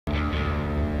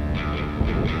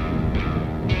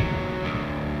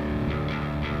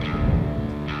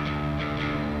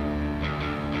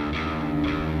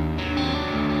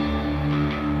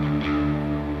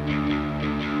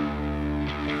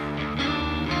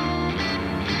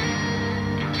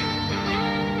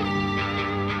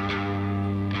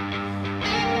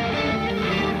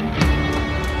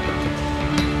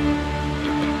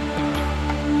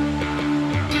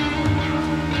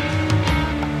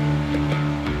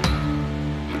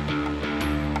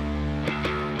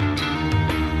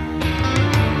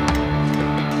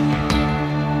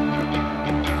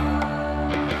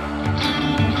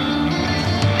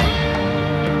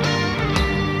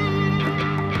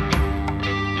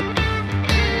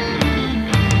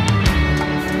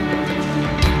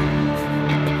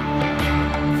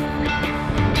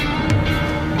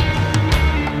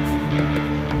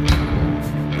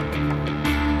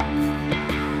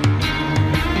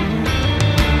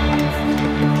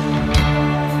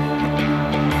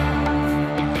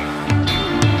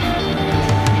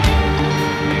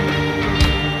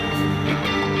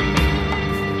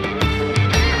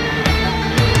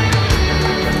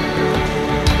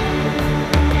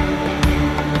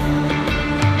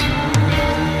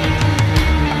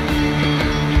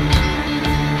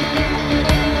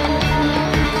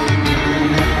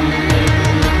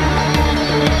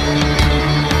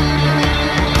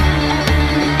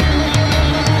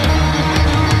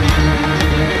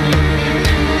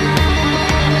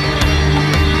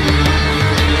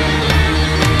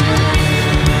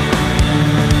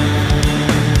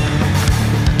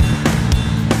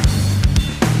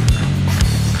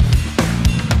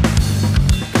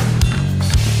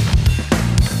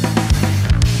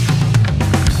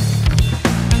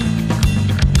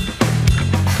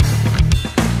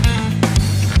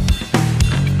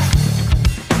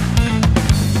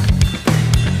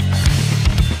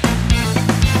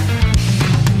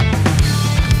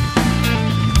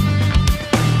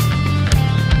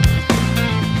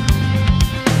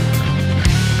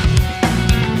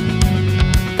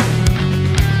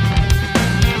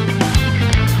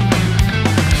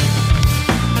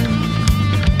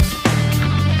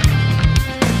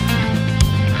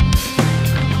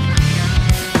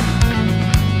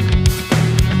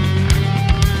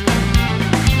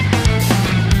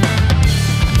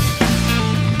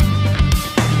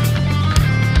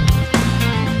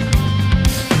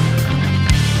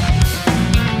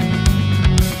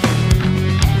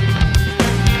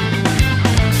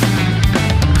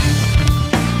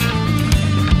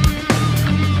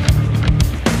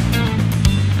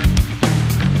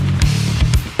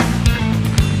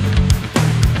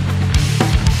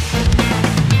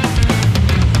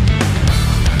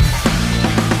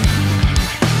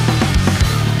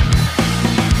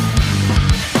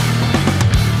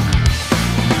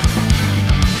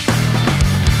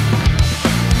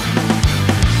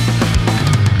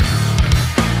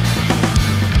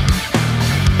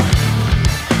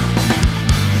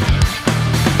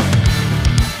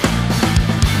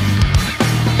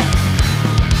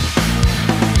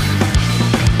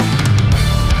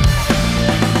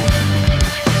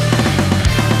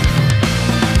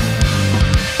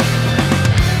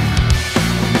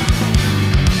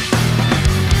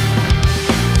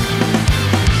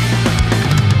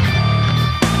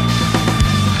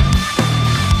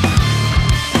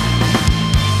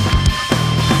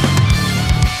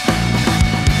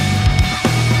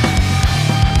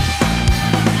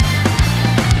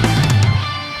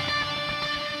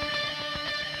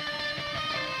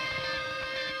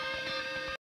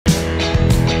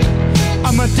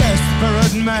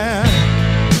good man.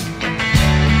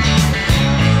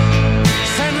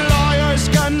 Send lawyers,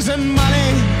 guns, and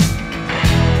money.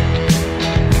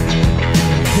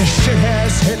 The shit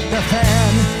has hit the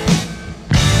fan.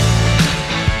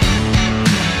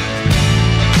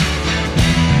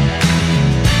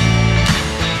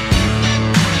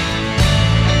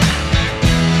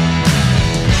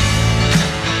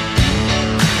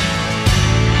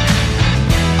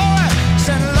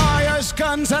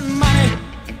 Guns and money.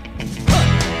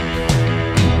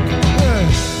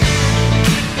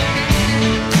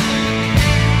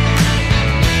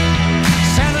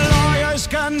 Send lawyers,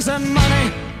 guns and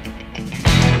money.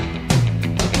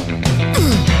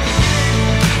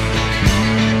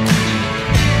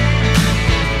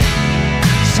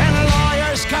 Send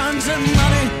lawyers, guns and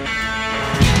money.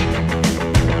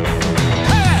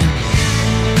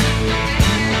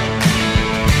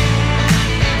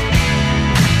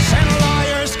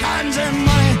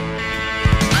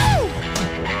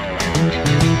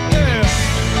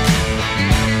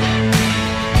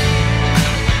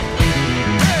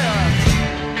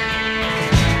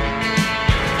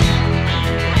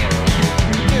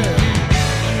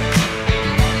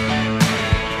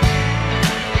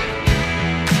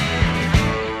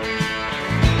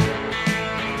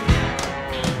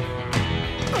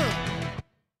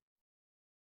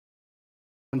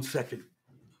 One second.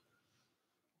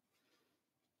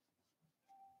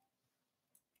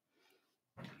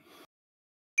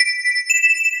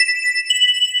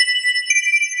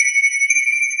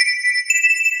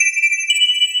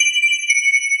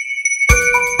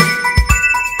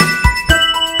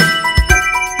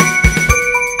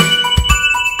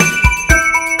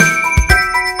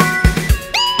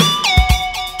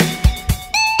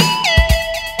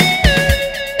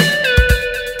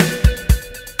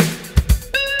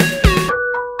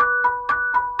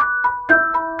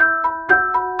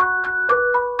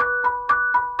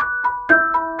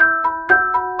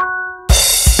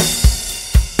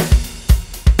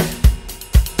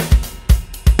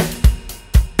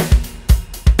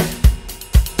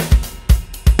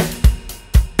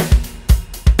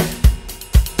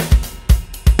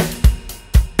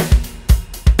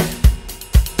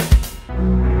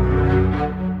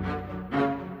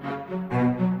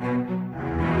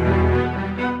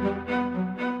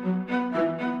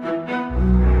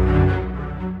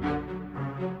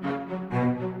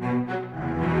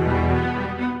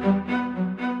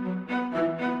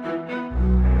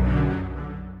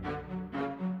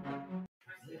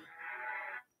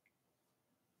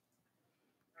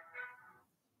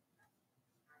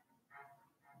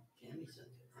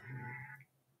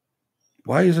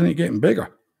 Why isn't it getting bigger?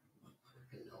 That's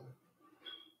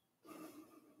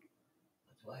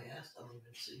why I asked. I don't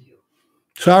even see you.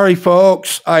 Sorry,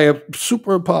 folks. I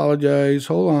super apologize.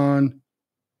 Hold on.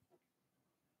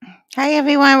 Hi,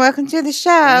 everyone. Welcome to the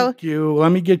show. Thank you.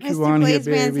 Let me get you on here,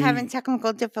 baby. Mr. Blaizeman's having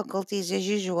technical difficulties as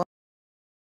usual.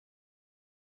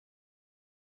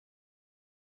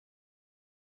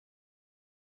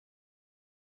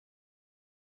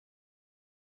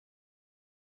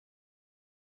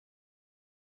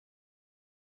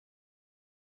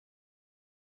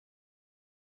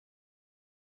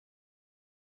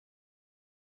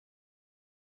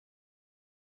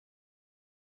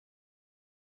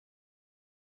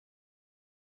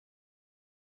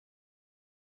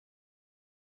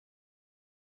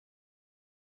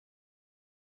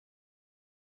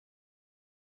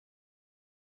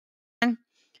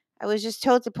 I was just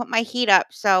told to put my heat up,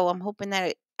 so I'm hoping that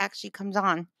it actually comes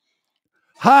on.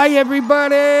 Hi,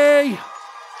 everybody.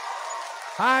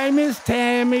 Hi, Miss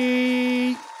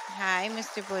Tammy. Hi,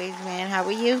 Mr. Blaizeman. How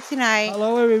are you tonight?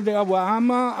 Hello, everybody. Well,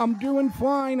 I'm doing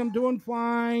fine. I'm doing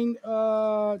fine.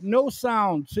 No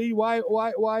sound. See why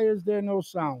is there no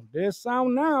sound? There's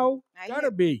sound now.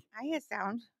 Gotta be. I hear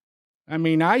sound. I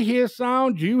mean, I hear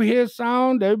sound. You hear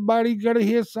sound. Everybody's gotta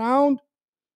hear sound.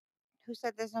 Who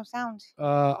said there's no sound?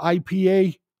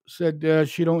 IPA said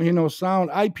she don't hear no sound.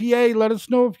 IPA, let us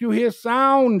know if you hear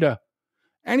sound.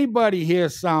 Anybody hear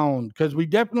sound? Because we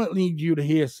definitely need you to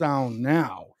hear sound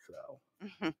now. So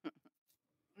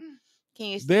Can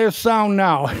you? There's sound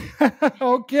now.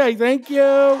 Okay, thank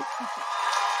you.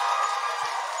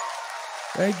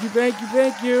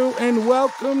 Thank you. And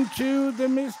welcome to the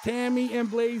Miss Tammy and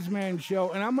Blaizeman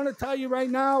show. And I'm going to tell you right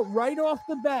now, right off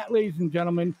the bat, ladies and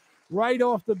gentlemen, right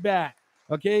off the bat,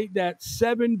 okay, that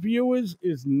 7 viewers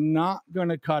is not going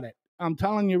to cut it. I'm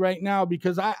telling you right now,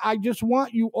 because I just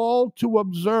want you all to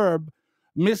observe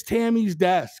Miss Tammy's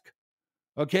desk.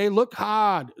 Okay, look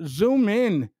hard, zoom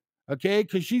in. Okay,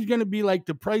 because she's going to be like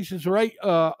the Price is Right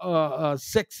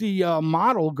sexy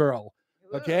model girl.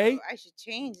 Okay? Ooh, I should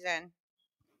change then.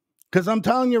 Because I'm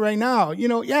telling you right now,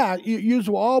 yeah, you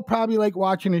will all probably like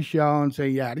watching the show and say,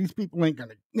 yeah, these people ain't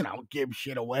gonna, give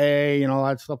shit away and all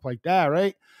that stuff like that,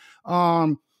 right?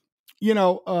 Um,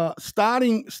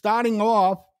 starting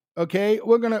off, okay,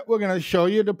 we're gonna show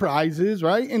you the prizes,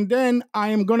 right? And then I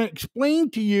am gonna explain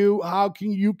to you how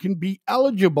you can be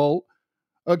eligible,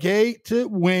 okay, to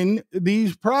win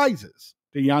these prizes.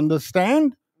 Do you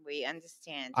understand? We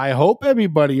understand. I hope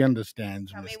everybody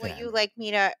understands. Tell me Miss what Tammy. you like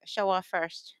me to show off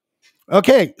first.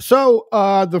 Okay, so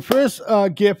the first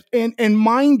gift, and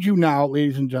mind you now,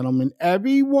 ladies and gentlemen,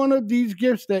 every one of these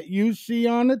gifts that you see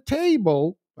on the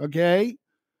table, okay,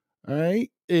 all right,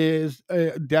 is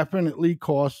definitely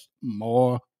costs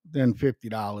more than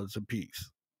 $50 a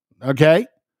piece. Okay,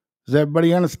 does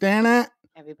everybody understand that?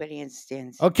 Everybody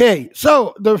understands. Okay,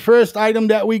 so the first item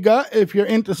that we got, if you're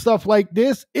into stuff like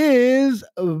this, is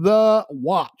the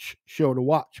watch. Show the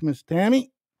watch, Miss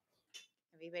Tammy.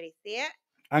 Everybody see it?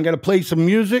 I'm gonna play some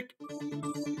music.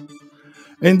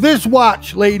 And this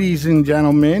watch, ladies and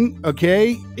gentlemen,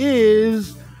 okay,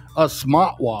 is a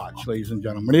smartwatch, ladies and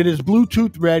gentlemen. It is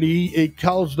Bluetooth ready. It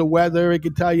tells the weather. It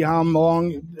can tell you how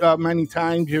long, many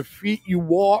times your feet you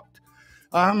walked,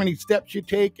 how many steps you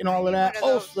take, and all of that.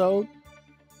 Also,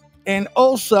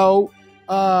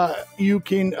 you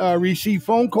can receive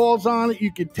phone calls on it.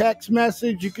 You can text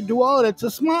message. You can do all of that. It's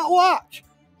a smartwatch,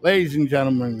 ladies and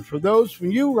gentlemen. For those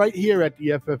from you right here at the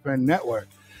FFN network.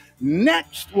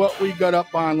 Next, what we got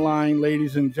up online,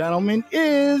 ladies and gentlemen,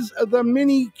 is the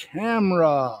mini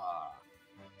camera.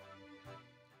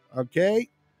 Okay?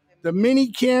 The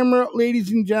mini camera, ladies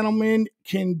and gentlemen,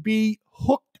 can be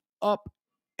hooked up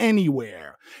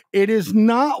anywhere. It is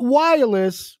not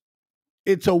wireless.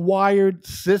 It's a wired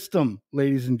system,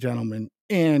 ladies and gentlemen.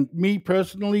 And me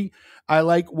personally, I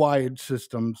like wired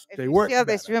systems. If they you work see all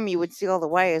better. this room, you would see all the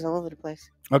wires all over the place.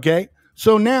 Okay?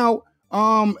 So now,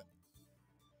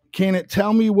 can it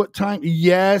tell me what time?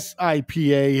 Yes,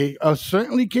 IPA.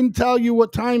 Certainly can tell you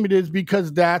what time it is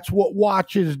because that's what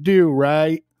watches do,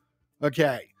 right?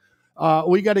 Okay.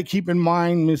 We got to keep in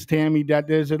mind, Miss Tammy, that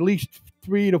there's at least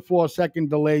 3 to 4 second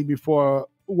delay before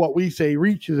what we say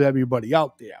reaches everybody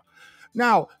out there.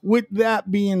 Now, with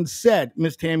that being said,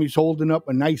 Miss Tammy's holding up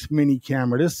a nice mini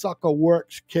camera. This sucker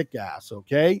works kick-ass,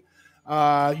 okay?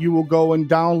 You will go and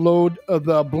download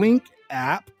the Blink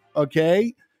app,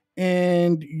 okay?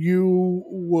 And you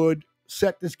would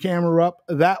set this camera up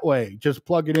that way. Just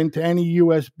plug it into any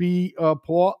USB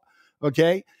port,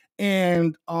 okay?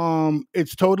 And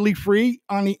it's totally free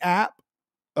on the app,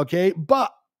 okay?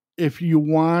 But if you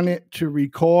want it to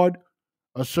record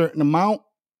a certain amount,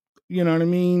 you know what I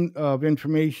mean, of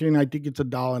information, I think it's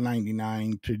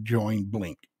 $1.99 to join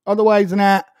Blink. Otherwise than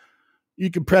that,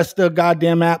 you can press the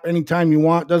goddamn app anytime you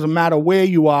want. Doesn't matter where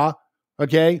you are,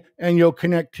 okay? And you'll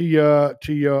connect to your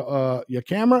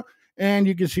camera, and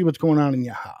you can see what's going on in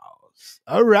your house.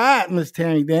 All right, Miss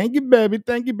Tammy. Thank you, baby.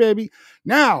 Thank you, baby.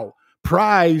 Now,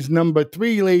 prize number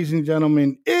 3, ladies and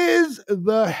gentlemen, is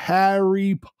the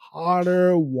Harry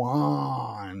Potter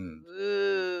wand.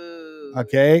 Ooh.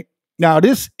 Okay. Now,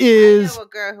 this is I know a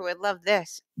girl who would love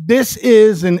this. This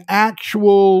is an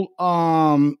actual,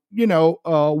 wand,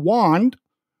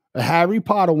 a Harry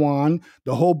Potter wand.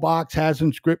 The whole box has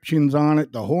inscriptions on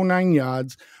it, the whole 9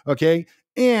 yards. Okay.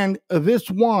 And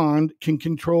this wand can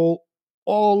control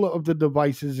all of the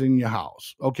devices in your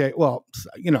house. Okay. Well,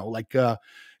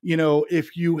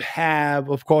 if you have,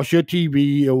 of course, your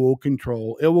TV, it will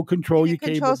control your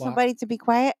cable box. Somebody to be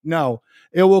quiet? No,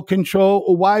 it will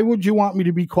control. Why would you want me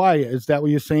to be quiet? Is that what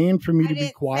you're saying? For me to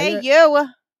be quiet? Say you.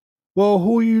 Well,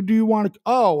 who do you want to?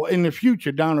 Oh, in the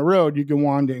future, down the road, you can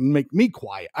want to make me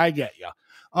quiet. I get you.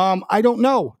 I don't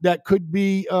know. That could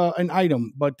be an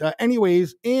item, but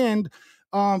anyways, and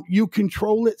you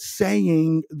control it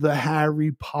saying the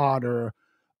Harry Potter,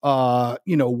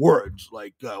 words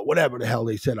like whatever the hell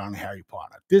they said on Harry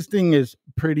Potter. This thing is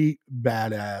pretty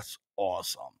badass,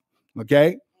 awesome. Okay.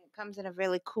 It comes in a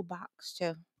really cool box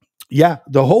too. Yeah,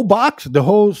 the whole box, the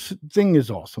whole thing is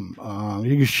awesome.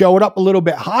 You can show it up a little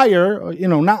bit higher,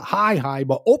 not high,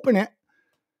 but open it.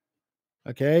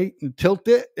 Okay, and tilt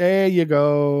it. There you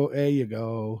go. There you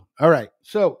go. All right.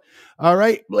 So, all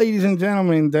right, ladies and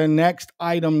gentlemen, the next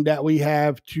item that we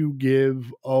have to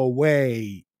give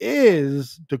away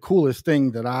is the coolest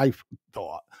thing that I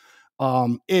thought.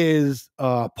 Is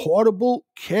a portable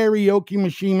karaoke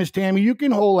machine, Miss Tammy. You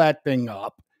can hold that thing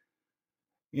up.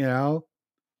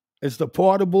 It's the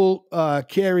portable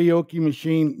karaoke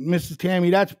machine. Mrs.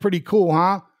 Tammy, that's pretty cool,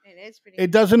 huh? It is pretty.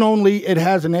 It doesn't only, it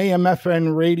has an AM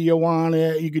FM radio on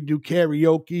it. You could do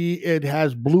karaoke. It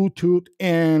has Bluetooth.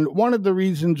 And one of the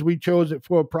reasons we chose it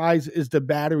for a prize is the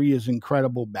battery is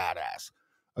incredible badass.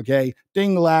 Okay.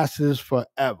 Thing lasts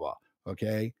forever.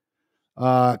 Okay.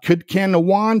 Can the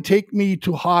wand take me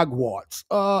to Hogwarts?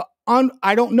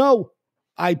 I don't know.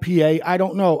 IPA. I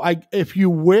don't know. If you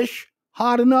wish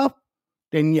hard enough,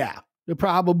 then yeah,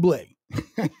 probably.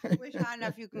 Wish hard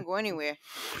enough you can go anywhere.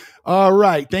 All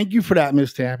right. Thank you for that,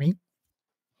 Miss Tammy.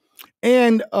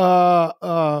 And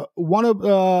one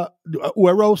of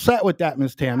we're all set with that,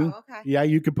 Miss Tammy. Oh, okay. Yeah,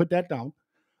 you can put that down.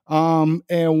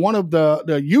 And one of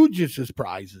the hugest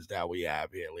prizes that we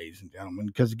have here, ladies and gentlemen,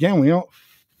 because again, we don't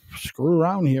screw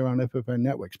around here on FFN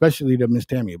Network, especially the Miss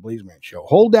Tammy Blaizeman show.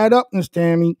 Hold that up, Miss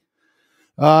Tammy.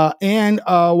 And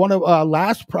one of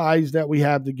last prize that we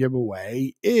have to give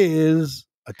away is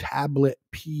a tablet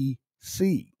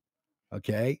PC.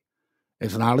 Okay,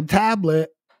 it's not a tablet.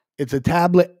 It's a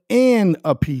tablet and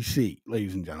a PC,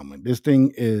 ladies and gentlemen. This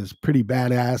thing is pretty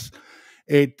badass.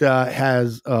 It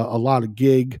has a lot of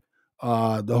gig,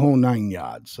 the whole 9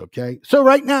 yards. Okay, so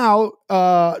right now,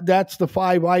 that's the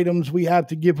 5 items we have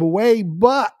to give away,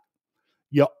 but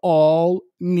you all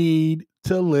need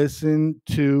to listen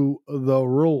to the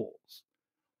rules.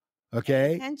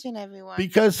 Okay? Attention, everyone.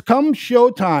 Because come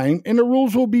showtime, and the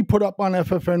rules will be put up on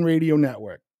FFN Radio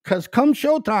Network. Because come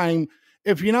showtime,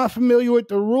 if you're not familiar with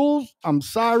the rules, I'm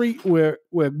sorry, we're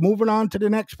moving on to the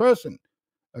next person.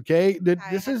 Okay?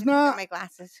 This is not my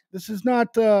glasses. This is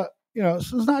not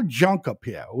this is not junk up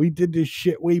here. We did this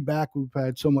shit way back. We've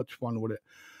had so much fun with it.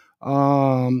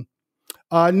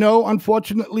 No,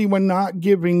 unfortunately, we're not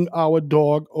giving our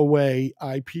dog away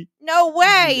No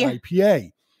way.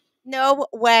 IPA. No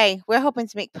way. We're hoping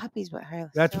to make puppies with her.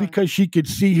 That's because she could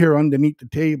see her underneath the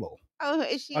table. Oh,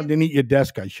 is she underneath your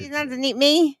desk? I should. She's underneath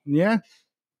me. Yeah,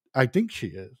 I think she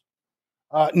is.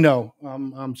 No,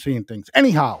 I'm seeing things.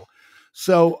 Anyhow,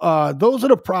 so those are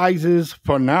the prizes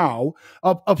for now.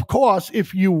 Of course,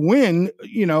 if you win,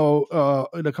 you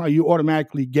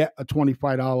automatically get a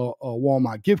 $25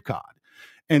 Walmart gift card.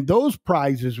 And those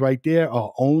prizes right there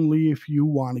are only if you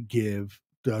want to give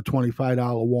the $25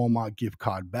 Walmart gift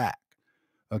card back.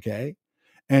 Okay?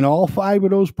 And all 5 of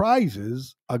those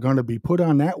prizes are going to be put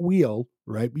on that wheel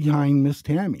right behind Miss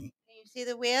Tammy. Can you see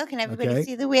the wheel? Can everybody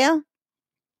see the wheel?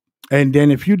 And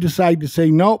then if you decide to say,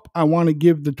 nope, I want to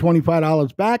give the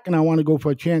 $25 back and I want to go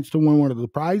for a chance to win one of the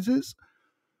prizes,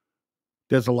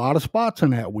 there's a lot of spots on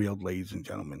that wheel, ladies and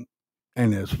gentlemen.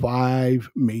 And there's 5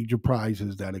 major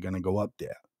prizes that are going to go up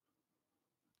there.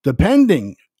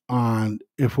 Depending on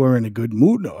if we're in a good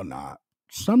mood or not,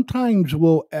 sometimes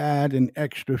we'll add an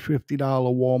extra $50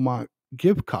 Walmart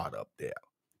gift card up there.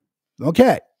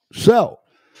 Okay, so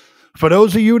for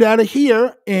those of you that are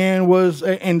here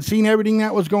and seen everything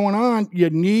that was going on, you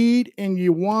need and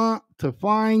you want to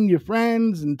find your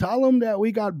friends and tell them that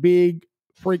we got big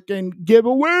freaking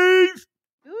giveaways.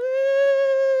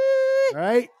 All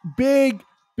right, big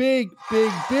giveaways,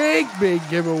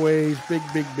 big.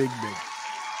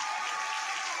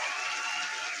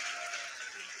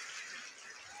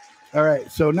 All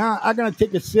right, so now I'm going to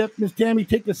take a sip. Miss Tammy,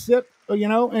 take a sip,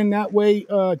 and that way,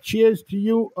 cheers to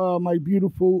you, my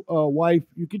beautiful wife.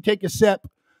 You can take a sip.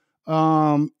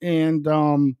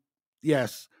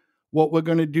 Yes, what we're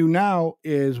going to do now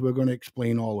is we're going to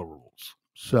explain all the rules.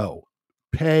 So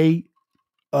pay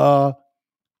attention.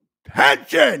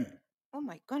 Oh,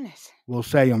 my goodness. We'll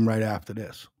say them right after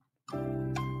this.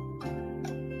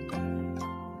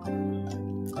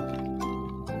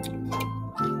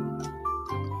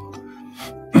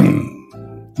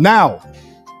 Now,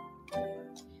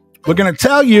 we're going to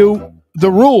tell you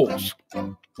the rules,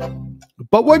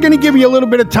 but we're going to give you a little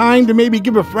bit of time to maybe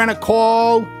give a friend a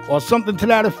call or something to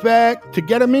that effect to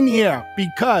get them in here.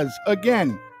 Because,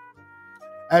 again,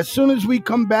 as soon as we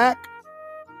come back,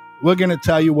 we're going to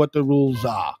tell you what the rules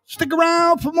are. Stick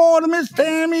around for more of the Miss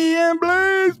Tammy and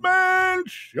Blaizeman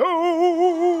show.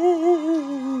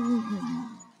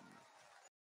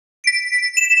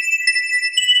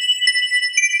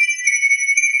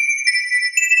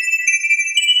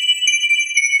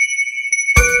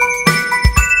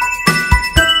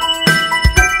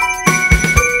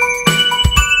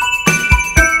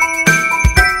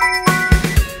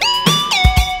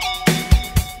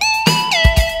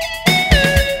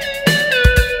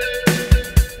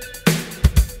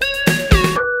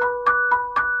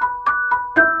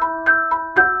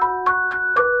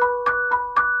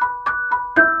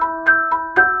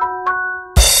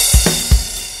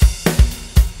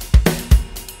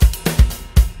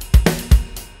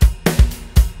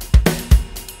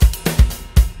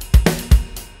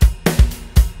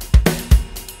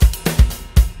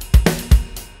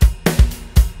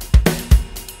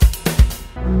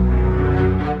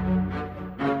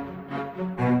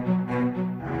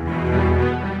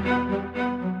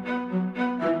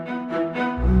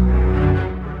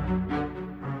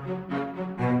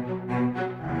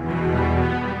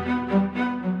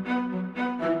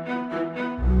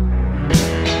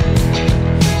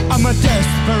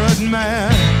 desperate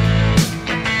man.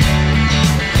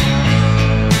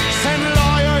 Send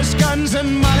lawyers, guns,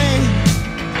 and money.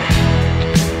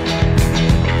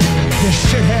 The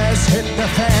shit has hit the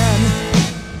fan.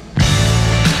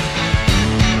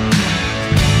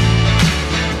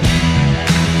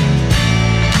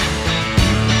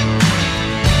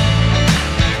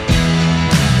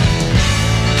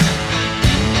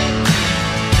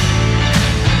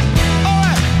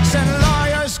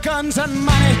 Guns and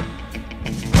money.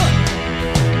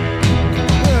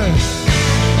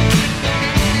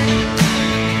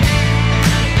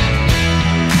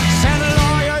 Send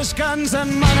lawyers, guns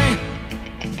and money.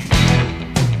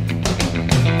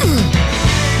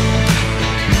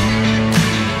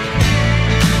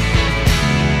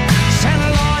 Send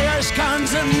lawyers,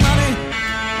 guns and money.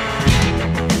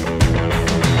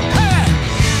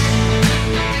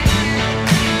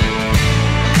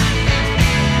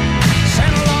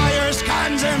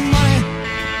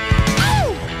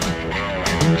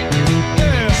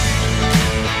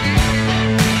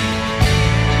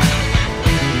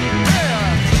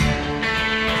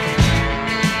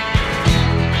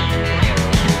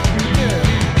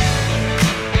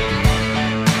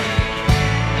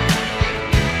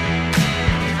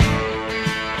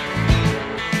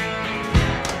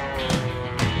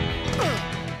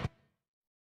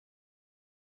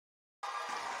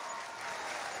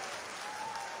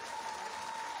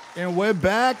 And we're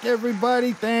back,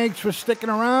 everybody. Thanks for sticking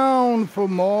around for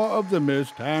more of the Miss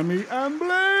Tammy and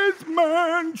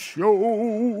Blaizeman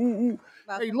show.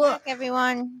 Welcome back,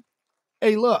 everyone.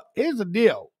 Hey, look, here's the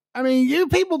deal. I mean, you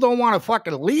people don't want to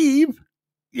fucking leave,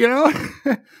 you know?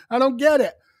 I don't get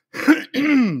it.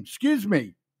 Excuse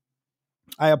me.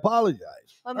 I apologize.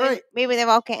 Well, maybe they're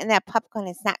all getting their popcorn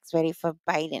and snacks ready for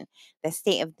Biden, the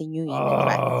State of the Union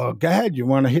address. Oh, go ahead. You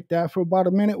want to hit that for about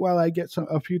a minute while I get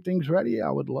a few things ready? I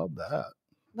would love that.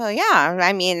 Well, yeah.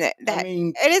 I mean,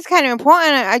 it is kind of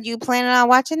important. Are you planning on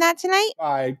watching that tonight?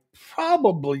 I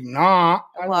probably not.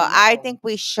 I think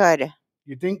we should.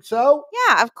 You think so?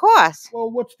 Yeah, of course. Well,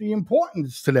 what's the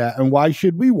importance to that, and why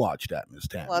should we watch that, Miss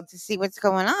Tammy? Well, to see what's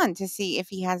going on, to see if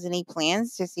he has any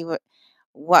plans, to see what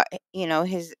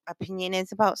his opinion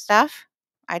is about stuff.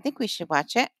 I think we should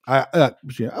watch it.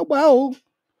 Well,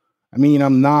 I mean,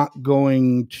 I'm not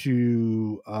going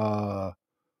to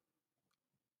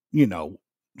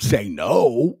say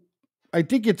no. I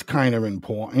think it's kind of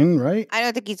important, right? I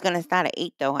don't think he's going to start at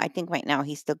 8 though. I think right now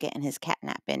he's still getting his cat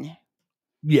nap in.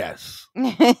 Yes.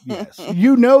 Yes.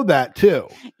 You know that too.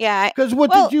 Yeah. Because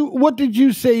what did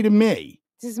you say to me?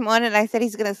 This morning I said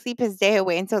he's going to sleep his day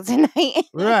away until tonight.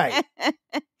 Right.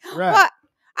 Right. But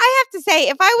I have to say,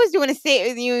 if I was doing a State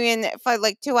of the Union for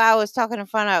like 2 hours talking in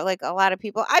front of like a lot of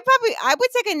people, I would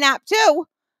take a nap too.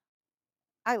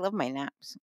 I love my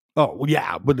naps. Oh, well,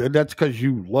 yeah, but that's because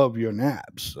you love your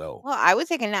naps. So, well, I would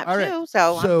take a nap too. Right.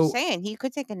 So I'm just saying he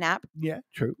could take a nap. Yeah,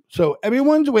 true. So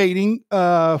everyone's waiting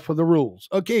for the rules.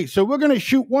 Okay, so we're gonna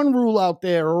shoot one rule out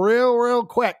there real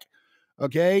quick.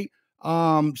 Okay.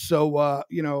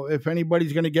 If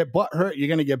anybody's gonna get butt hurt, you're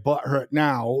gonna get butt hurt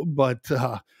now. But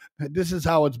this is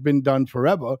how it's been done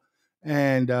forever.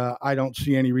 And I don't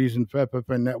see any reason for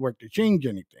FFN Network to change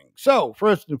anything. So,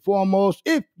 first and foremost,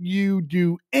 if you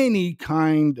do any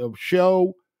kind of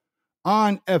show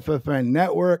on FFN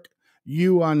Network,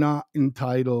 you are not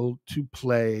entitled to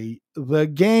play the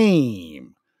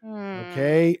game.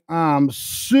 Okay? I'm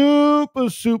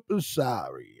super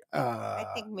sorry. I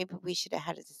think maybe we should have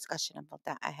had a discussion about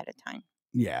that ahead of time.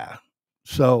 Yeah.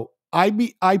 So,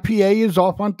 IPA is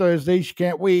off on Thursday. She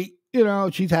can't wait.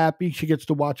 She's happy. She gets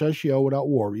to watch our show without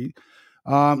worry.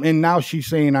 And now she's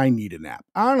saying I need a nap.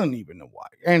 I don't even know why.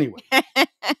 Anyway.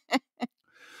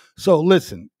 So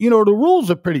listen, the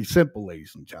rules are pretty simple,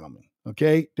 ladies and gentlemen.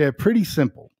 Okay. They're pretty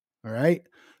simple. All right.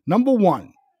 Number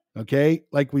one. Okay.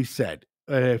 Like we said,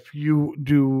 if you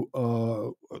do,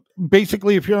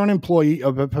 basically, if you're an employee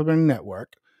of FFN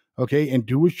Network, okay, and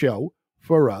do a show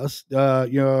for us,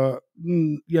 you're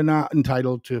not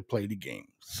entitled to play the game.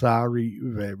 Sorry,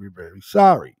 very, very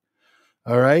sorry.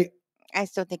 All right. I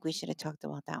still think we should have talked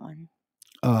about that one.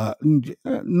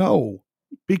 No,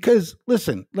 because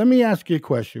listen, let me ask you a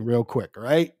question real quick, all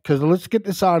right? Because let's get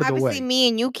this out of the way. Obviously, me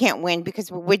and you can't win because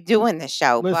we're doing the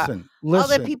show. Listen,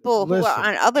 other people who are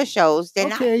on other shows, they're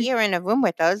not here in a room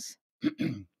with us.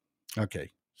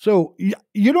 Okay. So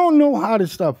you don't know how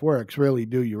this stuff works, really,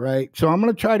 do you, right? So I'm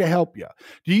going to try to help you.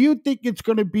 Do you think it's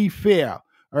going to be fair,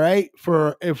 all right,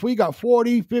 for if we got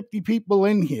 40, 50 people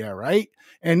in here, right,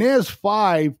 and there's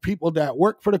 5 people that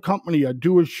work for the company or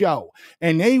do a show,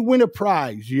 and they win a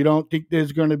prize, you don't think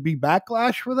there's going to be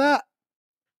backlash for that?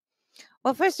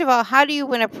 Well, first of all, how do you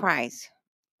win a prize?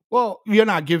 Well, you're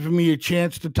not giving me a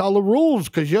chance to tell the rules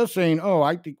because you're saying, "Oh,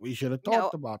 I think we should have No.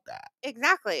 talked about that."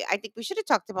 Exactly. I think we should have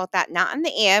talked about that. Not on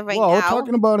the air right Well, we're now.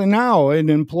 talking about it now, and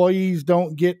employees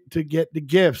don't get the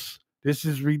gifts. This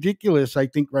is ridiculous, I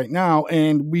think, right now.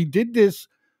 And we did this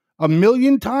a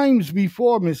million times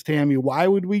before, Miss Tammy. Why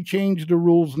would we change the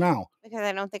rules now? Because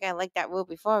I don't think I liked that rule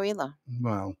before either.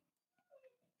 Well,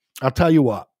 I'll tell you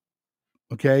what.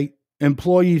 Okay,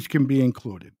 employees can be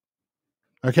included.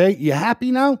 Okay, you happy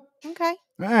now? Okay.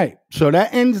 All right, so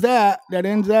that ends that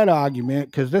argument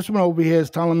because this one over here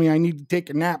is telling me I need to take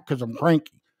a nap because I'm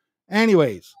cranky.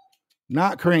 Anyways,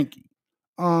 not cranky.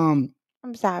 I'm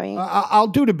sorry. I'll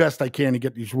do the best I can to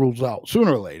get these rules out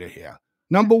sooner or later here.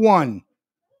 Number one,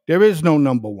 there is no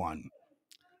number one.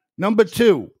 Number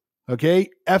two, okay,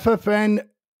 FFN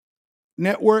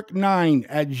Network 9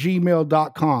 at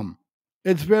gmail.com.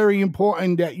 It's very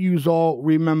important that you all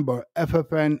remember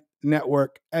FFN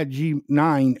Network at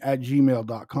 9 at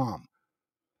gmail.com.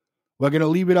 We're going to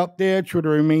leave it up there through the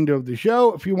remainder of the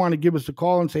show. If you want to give us a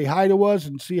call and say hi to us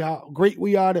and see how great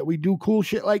we are that we do cool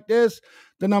shit like this,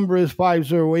 the number is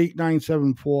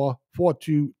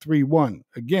 508-974-4231.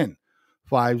 Again,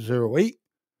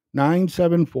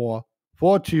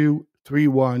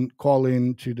 508-974-4231. Call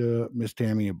in to the Miss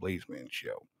Tammy and Blaizeman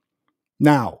show.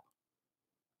 Now,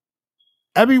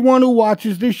 everyone who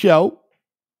watches this show,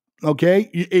 okay,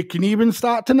 it can even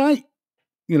start tonight.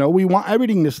 You know, we want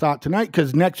everything to start tonight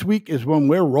because next week is when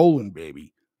we're rolling,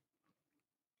 baby.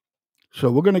 So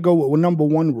we're going to go with number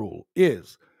one rule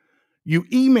is you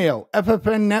email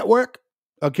FFN Network,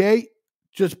 okay?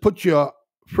 Just put your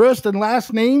first and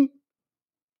last name.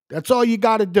 That's all you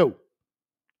got to do,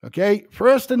 okay?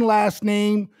 First and last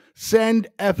name, send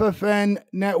FFN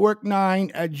Network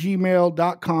 9 at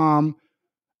gmail.com,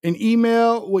 an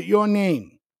email with your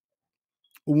name.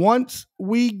 Once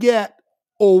we get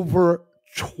over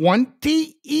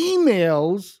 20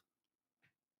 emails,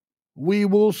 we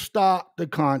will start the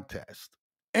contest.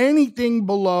 Anything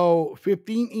below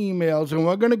 15 emails, and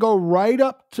we're going to go right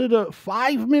up to the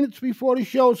 5 minutes before the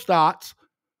show starts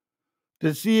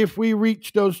to see if we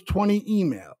reach those 20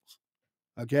 emails.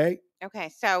 Okay? Okay,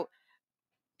 so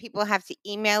people have to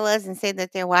email us and say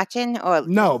that they're watching, or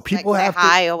No, just, people say have to.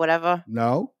 hi or whatever.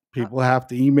 No, people have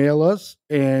to email us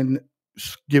and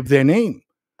give their name.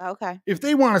 Okay. If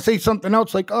they want to say something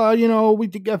else like, oh, you know, we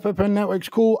think FFN Network's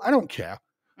cool, I don't care.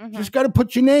 Mhm. Just got to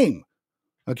put your name.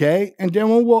 Okay. And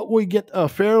then we get a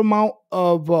fair amount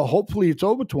of, hopefully it's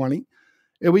over 20.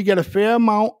 If we get a fair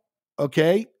amount,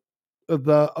 okay,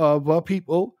 of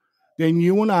people, then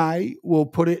you and I will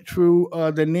put it through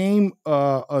the name,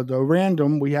 the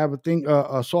random. We have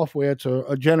a software to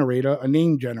a generator, a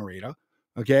name generator.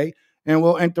 Okay. And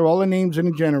we'll enter all the names in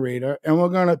the generator, and we're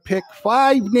going to pick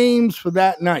 5 names for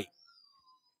that night.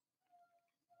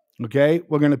 Okay,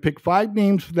 we're going to pick 5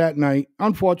 names for that night.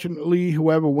 Unfortunately,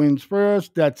 whoever wins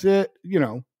first, that's it. You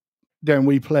know, then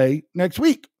we play next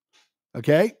week.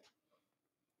 Okay.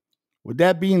 With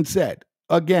that being said,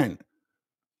 again,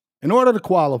 in order to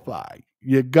qualify,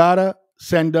 you got to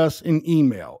send us an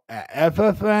email at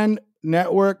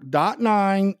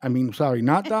ffnnetwork.9. I mean, sorry,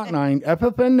 not .9,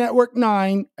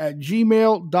 ffnnetwork9 at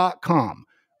gmail.com.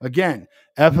 Again,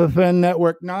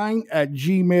 ffnnetwork9 at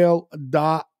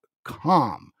gmail.com.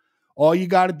 All you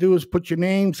got to do is put your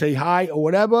name, say hi or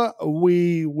whatever.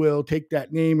 We will take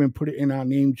that name and put it in our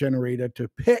name generator to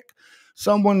pick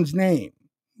someone's name.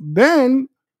 Then,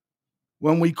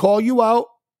 when we call you out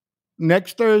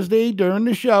next Thursday during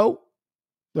the show,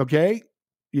 okay,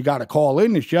 you got to call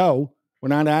in the show. We're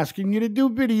not asking you to do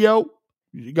video.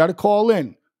 You got to call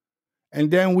in. And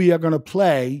then we are going to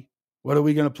play. What are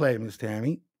we going to play, Miss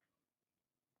Tammy?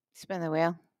 Spin the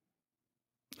wheel.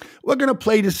 We're going to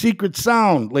play the secret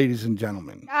sound, ladies and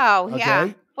gentlemen. Oh, okay?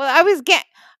 yeah.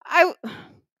 Well,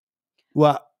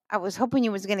 What? I was hoping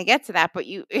you was going to get to that, but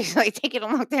it's like taking a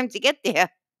long time to get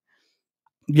there.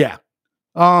 Yeah.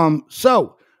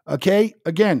 So, okay,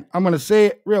 again, I'm going to say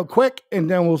it real quick, and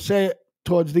then we'll say it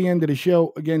towards the end of the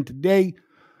show again today.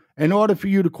 In order for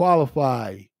you to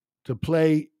qualify to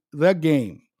play the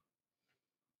game,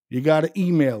 you got to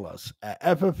email us at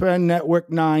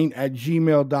ffnnetwork9 at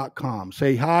gmail.com.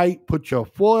 Say hi, put your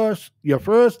first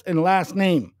and last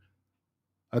name.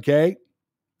 Okay?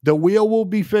 The wheel will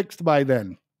be fixed by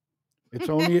then. It's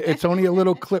only a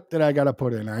little clip that I got to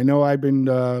put in. I know I've been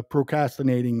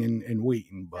procrastinating and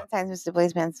waiting, but sometimes Mr.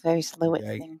 Blaizeman's very slow at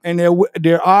things. And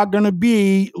there are going to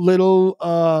be little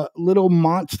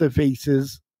monster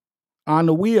faces on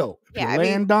the wheel. If you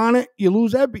land on it, you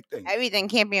lose everything. Everything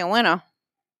can't be a winner.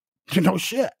 You know,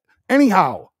 shit.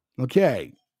 Anyhow,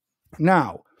 okay.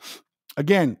 Now,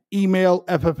 again, email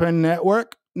FFN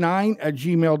Network,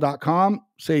 FFN9@gmail.com.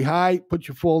 Say hi, put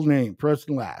your full name, first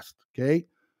and last. Okay.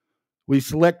 We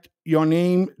select your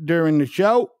name during the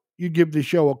show. You give the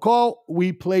show a call.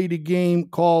 We play the game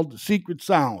called Secret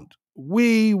Sound.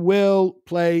 We will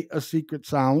play a secret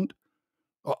sound,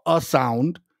 or a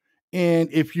sound. And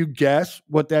if you guess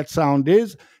what that sound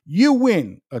is, you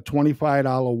win a $25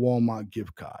 Walmart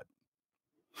gift card.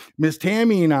 Miss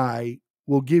Tammy and I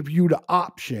will give you the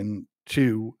option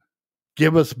to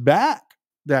give us back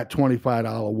that $25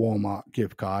 Walmart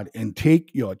gift card and take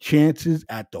your chances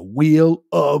at the Wheel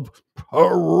of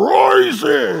Prizes.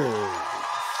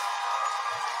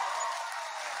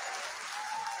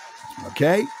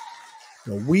 Okay?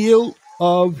 The Wheel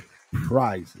of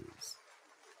Prizes.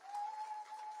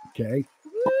 Okay?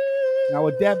 Now,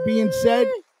 with that being said,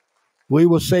 we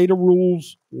will say the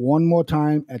rules one more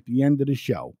time at the end of the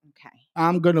show. Okay.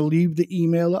 I'm going to leave the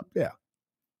email up there.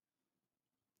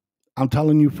 I'm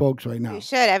telling you folks right now. You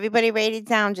should. Everybody write it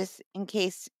down just in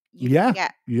case you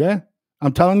forget. Yeah.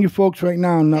 I'm telling you folks right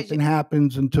now, nothing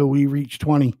happens until we reach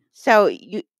 20. So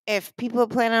if people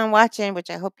plan on watching, which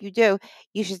I hope you do,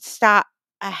 you should start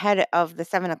ahead of the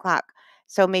 7 o'clock.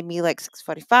 So maybe like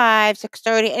 6:45,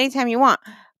 6:30, anytime you want.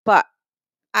 But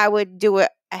I would do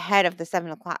it ahead of the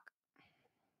 7 o'clock.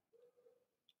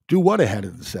 Do what ahead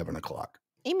of the 7 o'clock?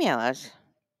 Email us.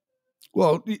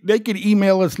 Well, they could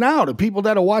email us now. The people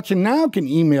that are watching now can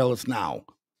email us now.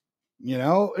 You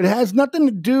know, it has nothing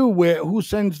to do with who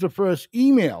sends the first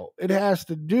email. It has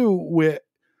to do with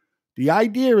the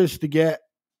idea is to get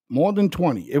more than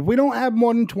 20. If we don't have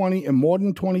more than 20 and more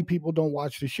than 20 people don't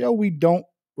watch the show, we don't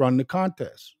run the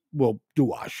contest. We'll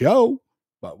do our show,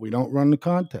 but we don't run the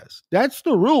contest. That's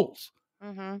the rules.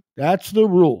 Mm-hmm. That's the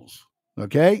rules.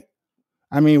 Okay?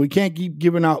 I mean, we can't keep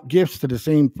giving out gifts to the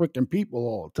same freaking people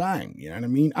all the time. You know what I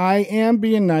mean? I am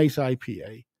being nice,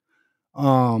 IPA.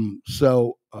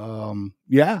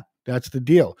 Yeah, that's the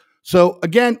deal. So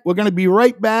again, we're going to be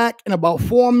right back in about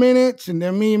 4 minutes. And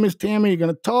then me and Miss Tammy are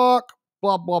going to talk,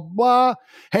 blah, blah, blah.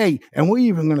 Hey, and we're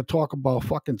even going to talk about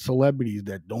fucking celebrities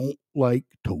that don't like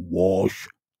to wash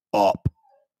up.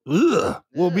 Ugh.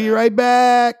 We'll be right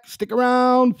back. Stick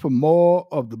around for more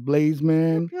of the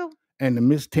Blaizeman and the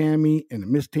Miss Tammy and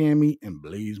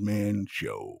Blaizeman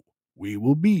show. We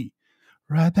will be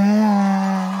right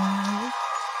back.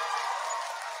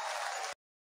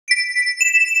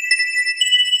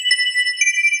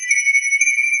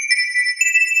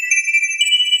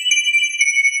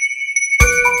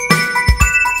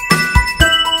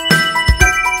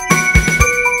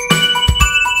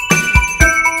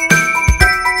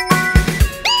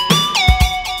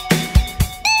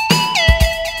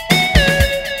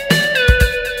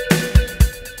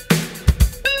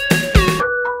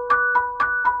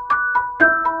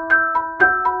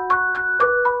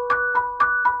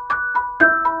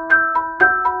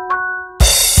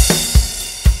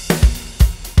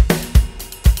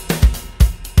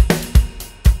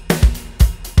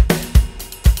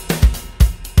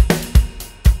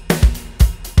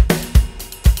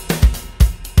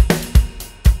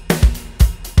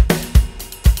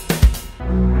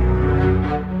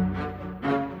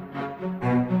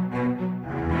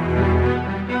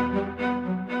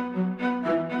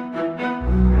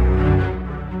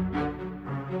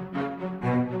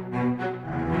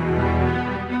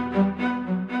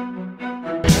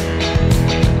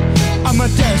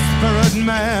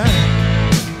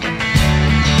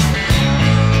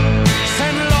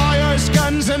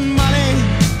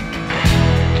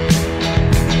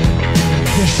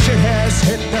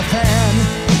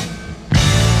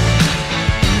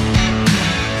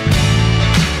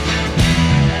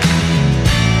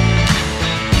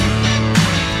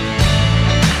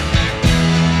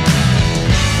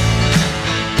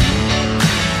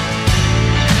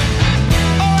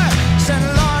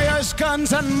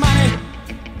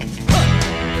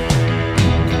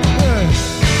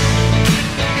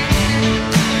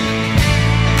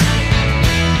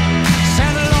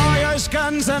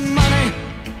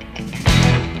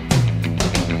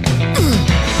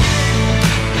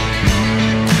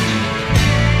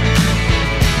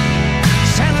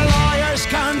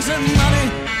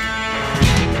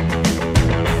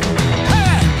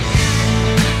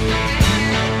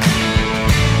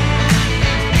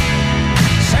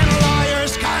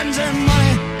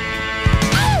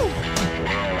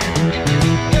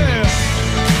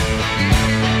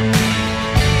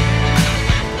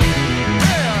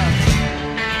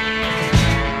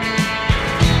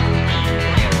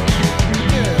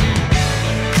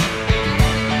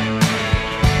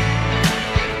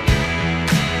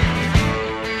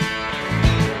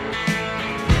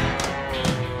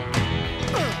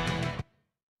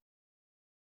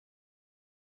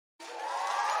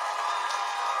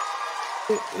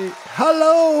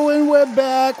 Hello, and we're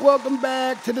back. Welcome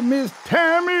back to the Miss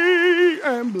Tammy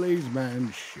and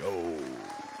Blaizeman show.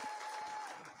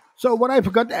 So what I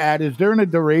forgot to add is during the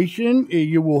duration,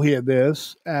 you will hear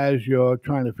this as you're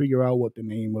trying to figure out what the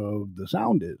name of the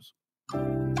sound is.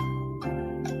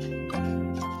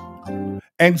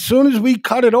 And as soon as we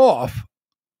cut it off,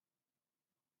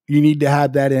 you need to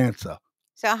have that answer.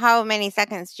 So how many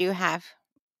seconds do you have?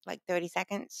 Like 30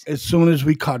 seconds? As soon as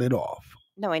we cut it off.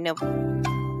 No, I know.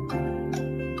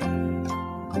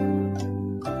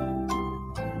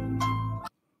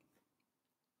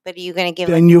 But are you going to give...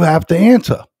 Then you have to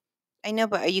answer. I know,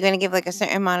 but are you going to give like a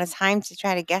certain amount of time to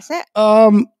try to guess it? I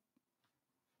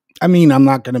mean, I'm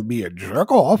not going to be a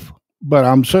jerk off, but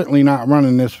I'm certainly not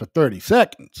running this for 30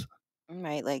 seconds.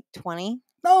 Right, like 20?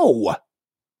 No.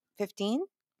 15?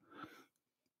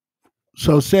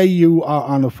 So say you are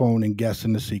on the phone and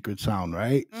guessing the secret sound,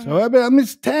 right? So,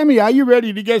 Miss Tammy, are you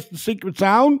ready to guess the secret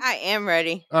sound? I am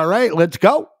ready. All right, let's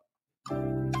go.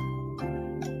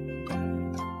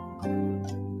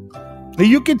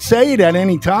 You could say it at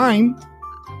any time.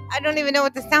 I don't even know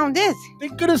what the sound is.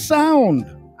 Think of the sound.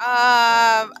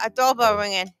 A doorbell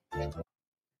ringing.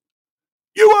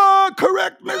 You are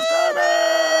correct, Miss Tammy.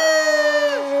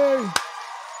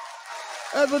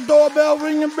 That's a doorbell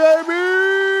ringing,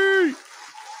 baby.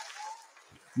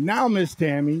 Now, Miss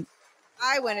Tammy,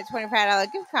 I win a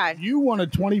 $25 gift card. you won a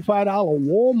 $25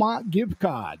 Walmart gift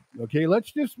card. Okay,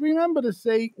 let's just remember to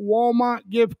say Walmart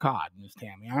gift card, Miss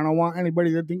Tammy. I don't want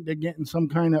anybody to think they're getting some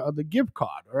kind of other gift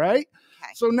card, all right?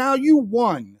 Okay. So now you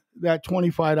won that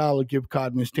 $25 gift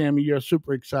card, Miss Tammy. You're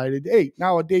super excited. Hey,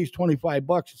 nowadays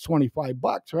 $25, it's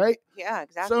 $25, right? Yeah,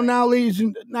 exactly. So now,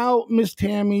 Miss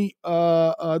Tammy,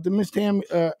 the Miss Tammy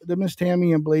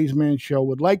and Blaizeman show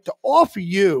would like to offer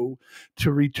you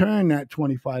to return that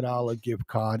 $25 gift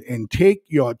card and take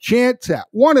your chance at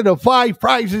one of the 5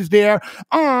 prizes there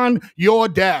on your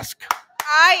desk.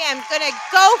 I am going to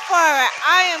go for it.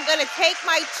 I am going to take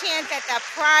my chance at the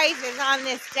prizes on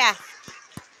this desk.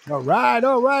 All right.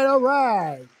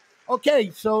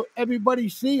 Okay, so everybody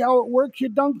see how it works, you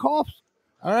dunk-offs?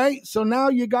 All right, so now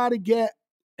you got to get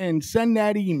and send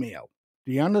that email.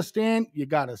 Do you understand? You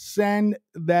got to send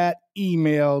that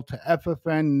email to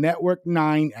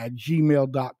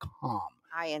ffnnetwork9@gmail.com.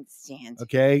 I understand.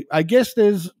 Okay, I guess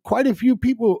there's quite a few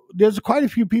people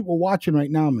watching right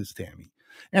now, Miss Tammy.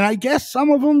 And I guess some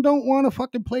of them don't want to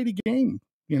fucking play the game.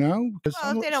 You know,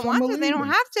 well, if they don't want to, they don't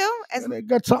have to. They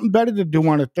got something better to do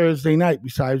on a Thursday night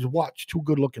besides watch 2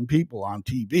 good-looking people on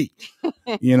TV.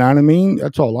 You know what I mean?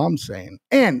 That's all I'm saying.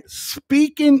 And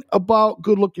speaking about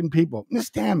good-looking people, Miss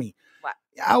Tammy, what?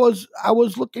 I was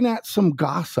looking at some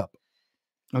gossip.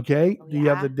 Okay, the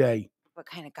other day. What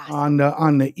kind of gossip? On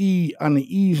the E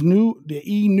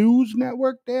News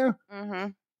network there.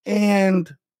 Mm-hmm.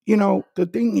 And you know the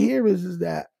thing here is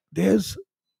that there's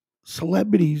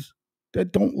celebrities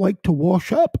that don't like to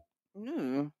wash up.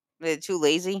 They're too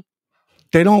lazy.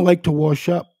 They don't like to wash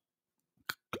up.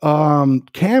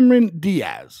 Cameron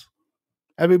Diaz.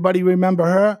 Everybody remember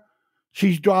her?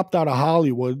 She's dropped out of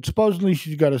Hollywood. Supposedly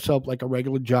she's got herself like a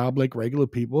regular job like regular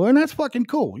people. And that's fucking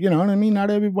cool. You know what I mean?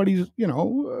 Not everybody's,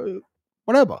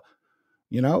 whatever.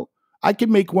 You know? I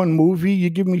can make one movie. You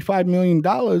give me $5 million.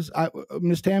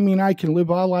 Miss Tammy and I can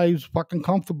live our lives fucking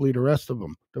comfortably the rest of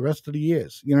the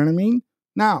years. You know what I mean?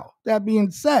 Now, that being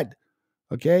said,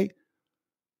 okay,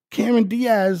 Cameron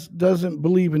Diaz doesn't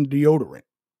believe in deodorant.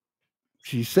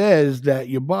 She says that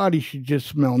your body should just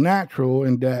smell natural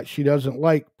and that she doesn't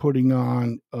like putting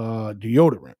on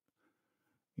deodorant.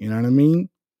 You know what I mean?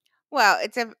 Well,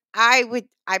 I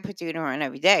put deodorant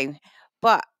every day,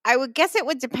 but I would guess it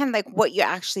would depend like what you're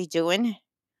actually doing.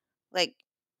 Like,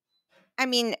 I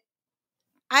mean,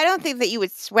 I don't think that you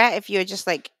would sweat if you're just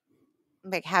like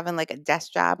having like a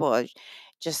desk job or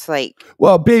just like.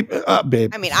 Well, babe. I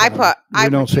mean, sorry. I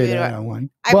don't put say deodorant. that online.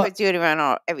 I put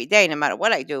deodorant every day, no matter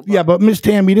what I do. Yeah, but Miss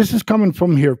Tammy, this is coming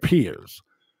from her peers.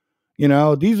 You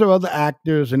know, these are other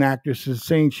actors and actresses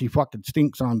saying she fucking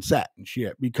stinks on set and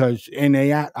shit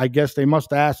I guess they must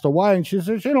have asked her why, and she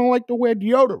said she don't like to wear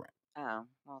deodorant. Oh,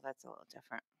 well, that's a little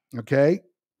different. Okay,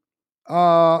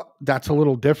 that's a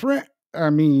little different. I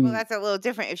mean, well, that's a little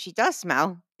different if she does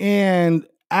smell. And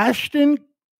Ashton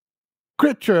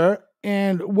Kutcher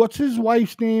and what's his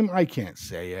wife's name? I can't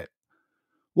say it.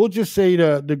 We'll just say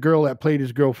the girl that played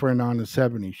his girlfriend on the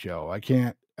 70s show. I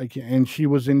can't. And she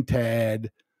was in Ted.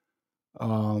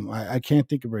 I can't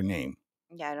think of her name.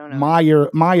 Yeah, I don't know.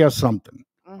 Maya something.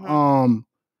 Mm-hmm.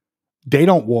 They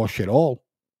don't wash at all.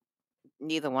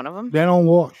 Neither one of them? They don't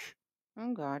wash.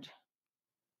 Oh, God.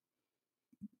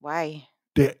 Why?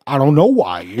 I don't know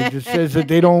why. It just says that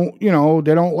they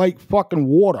don't like fucking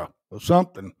water or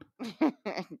something.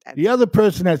 The other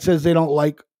person that says they don't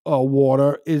like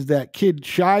water is that kid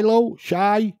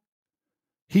Shy.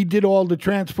 He did all the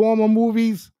Transformer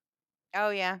movies. Oh,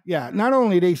 yeah. Yeah. Not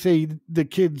only they say the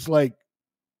kid's like,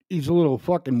 he's a little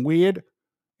fucking weird.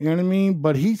 You know what I mean?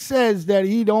 But he says that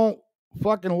he don't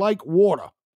fucking like water.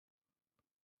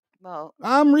 Well,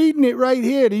 I'm reading it right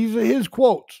here. These are his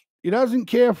quotes. He doesn't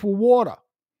care for water.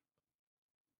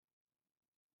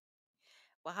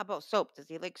 well, how about soap? Does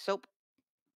he like soap?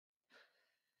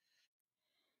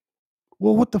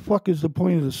 Well, what the fuck is the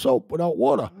point of the soap without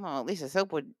water? Well, at least the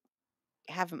soap would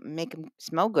make him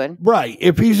smell good. Right.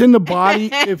 If he's in the body,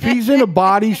 if he's in a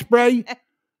body spray,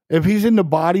 if he's in the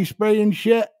body spray and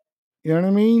shit, you know what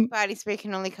I mean? Body spray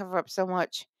can only cover up so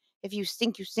much. If you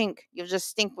stink, you stink. You'll just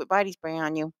stink with body spray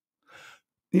on you.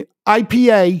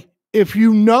 IPA, if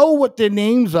you know what their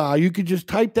names are, you could just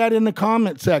type that in the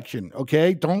comment section,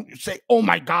 okay? Don't say, oh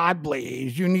my God,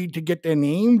 Blaze, you need to get their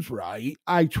names right.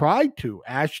 I tried to.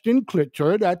 Ashton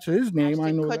Kutcher, that's his name. Ashton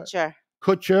I know Kutcher. that.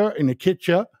 Kutcher and the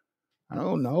Kitcher. I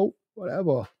don't know.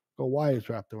 Whatever. The wires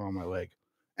wrapped around my leg.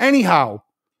 Anyhow,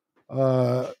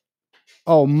 Mila.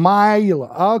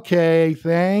 Okay,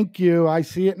 thank you. I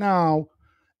see it now.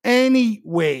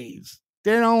 Anyways,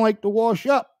 they don't like to wash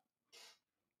up.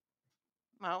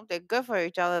 Well, they're good for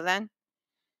each other then.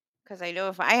 Because I know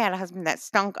if I had a husband that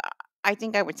stunk, I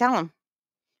think I would tell him.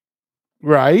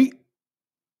 Right?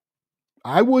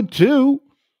 I would too.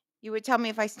 You would tell me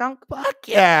if I stunk? Fuck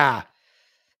yeah.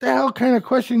 The hell kind of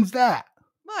question's that?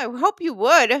 Well, I hope you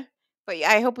would. But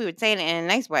I hope we would say it in a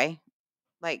nice way.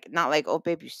 Like, not like, oh,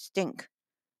 babe, you stink.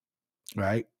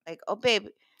 Right. Like, oh, babe,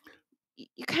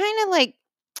 you kind of like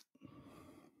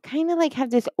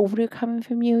have this odor coming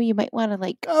from you. You might want to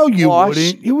like you wash.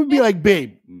 wouldn't. You would be like,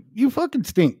 babe, you fucking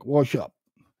stink. Wash up.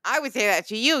 I would say that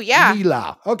to you, yeah.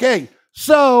 Mila. Okay,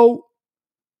 so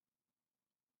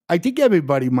I think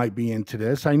everybody might be into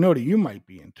this. I know that you might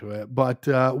be into it, but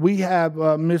we have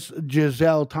Miss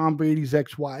Giselle, Tom Brady's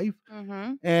ex-wife,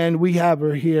 and we have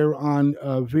her here on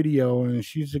video, and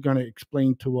she's going to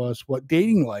explain to us what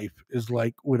dating life is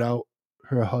like without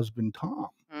her husband, Tom.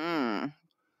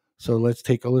 So let's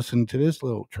take a listen to this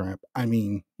little tramp. I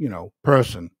mean,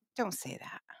 person. Don't say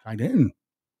that. I didn't.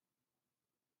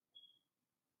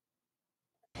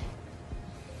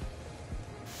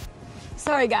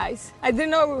 Sorry, guys. I didn't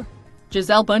know.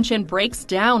 Giselle Bündchen breaks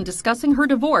down discussing her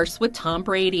divorce with Tom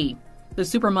Brady. The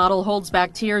supermodel holds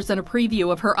back tears in a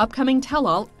preview of her upcoming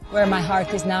tell-all. Where my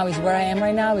heart is now is where I am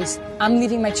right now. I'm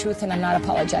living my truth and I'm not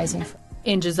apologizing for.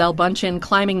 In Giselle Bündchen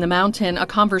Climbing the Mountain, a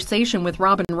conversation with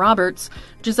Robin Roberts,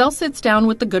 Giselle sits down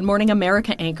with the Good Morning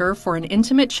America anchor for an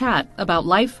intimate chat about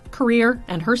life, career,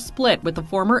 and her split with the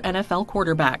former NFL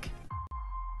quarterback.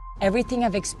 Everything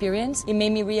I've experienced, it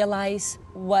made me realize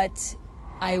what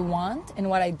I want and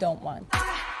what I don't want.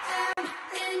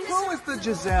 Who is the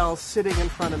Giselle sitting in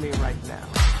front of me right now?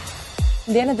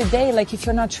 At the end of the day, like if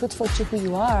you're not truthful to who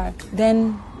you are,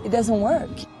 then it doesn't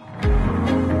work.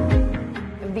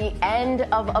 The end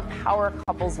of a power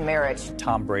couple's marriage.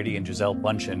 Tom Brady and Giselle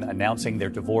Bündchen announcing their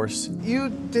divorce. You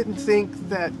didn't think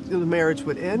that the marriage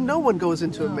would end. No one goes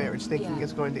into a marriage thinking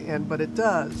it's going to end, but it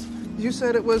does. You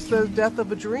said it was the death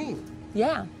of a dream.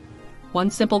 Yeah.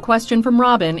 One simple question from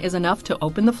Robin is enough to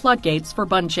open the floodgates for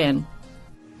Bündchen.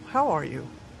 How are you?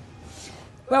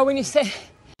 Well, when you say...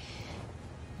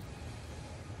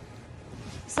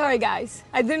 Sorry, guys.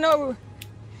 I didn't know...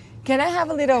 Can I have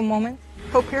a little moment?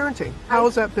 Co-parenting. How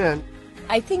has that been?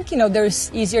 I think, there's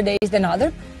easier days than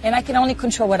other, and I can only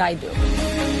control what I do.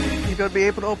 You going to be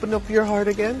able to open up your heart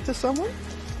again to someone?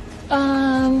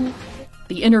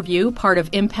 The interview, part of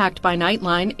Impact by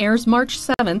Nightline, airs March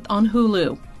 7th on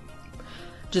Hulu.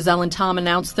 Giselle and Tom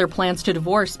announced their plans to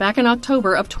divorce back in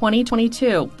October of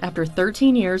 2022 after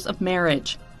 13 years of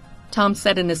marriage. Tom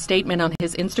said in a statement on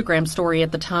his Instagram story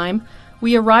at the time,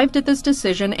 "We arrived at this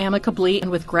decision amicably and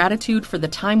with gratitude for the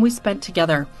time we spent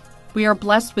together. We are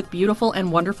blessed with beautiful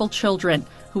and wonderful children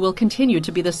who will continue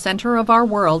to be the center of our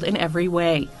world in every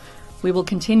way. We will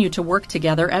continue to work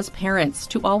together as parents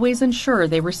to always ensure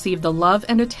they receive the love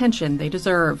and attention they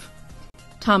deserve."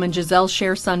 Tom and Giselle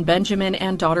share son Benjamin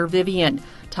and daughter Vivian.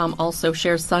 Tom also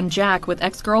shares son Jack with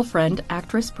ex-girlfriend,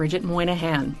 actress Bridget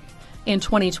Moynihan. In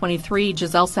 2023,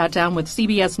 Giselle sat down with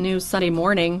CBS News Sunday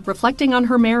Morning, reflecting on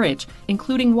her marriage,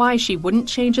 including why she wouldn't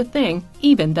change a thing,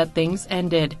 even that things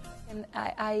ended. And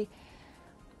I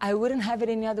wouldn't have it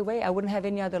any other way. I wouldn't have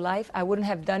any other life. I wouldn't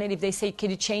have done it if they say,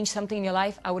 can you change something in your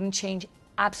life? I wouldn't change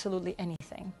absolutely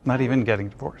anything. Not even getting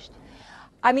divorced.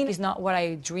 I mean, it's not what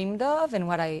I dreamed of and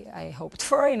what I hoped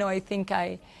for. I think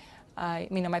my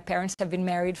parents have been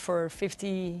married for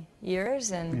 50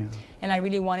 years, and I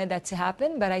really wanted that to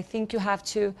happen. But I think you have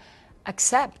to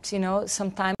accept,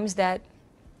 sometimes that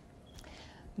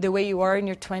the way you are in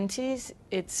your 20s,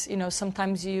 it's,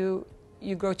 sometimes you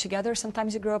grow together,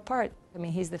 sometimes you grow apart. I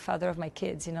mean, he's the father of my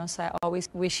kids, so I always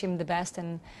wish him the best.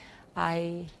 And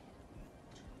I'm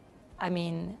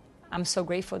so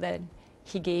grateful that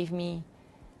he gave me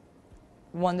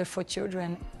wonderful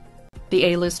children. The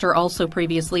A-lister also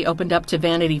previously opened up to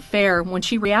Vanity Fair when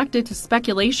she reacted to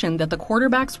speculation that the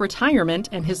quarterback's retirement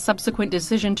and his subsequent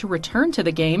decision to return to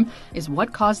the game is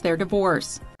what caused their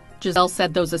divorce. Gisele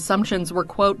said those assumptions were,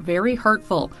 quote, very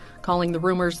hurtful, calling the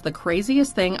rumors the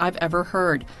craziest thing I've ever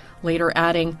heard, later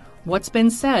adding, what's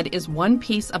been said is one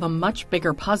piece of a much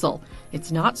bigger puzzle.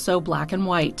 It's not so black and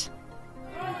white.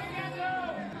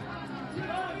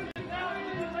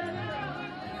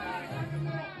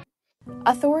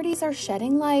 Authorities are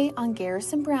shedding light on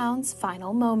Garrison Brown's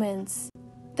final moments.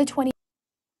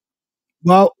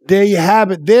 Well, there you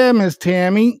have it there, Miss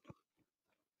Tammy.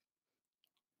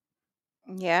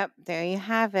 Yep, there you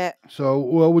have it. So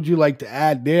what would you like to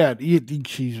add there? Do you think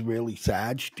she's really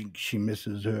sad? Do you think she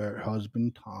misses her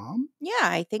husband, Tom? Yeah,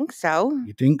 I think so.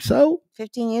 You think so?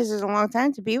 15 years is a long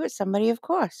time to be with somebody, of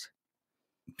course.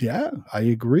 Yeah, I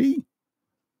agree.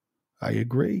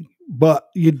 But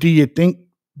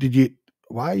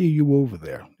why are you over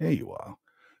there? There you are.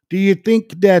 Do you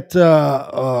think that,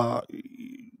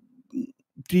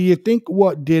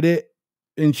 what did it,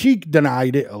 and she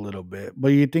denied it a little bit, but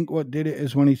you think what did it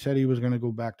is when he said he was going to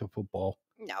go back to football?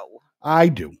 No. I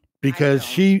do, because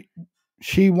she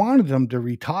wanted him to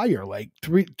retire like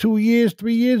 3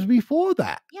 years before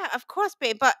that. Yeah, of course,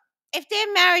 babe. But if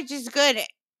their marriage is good,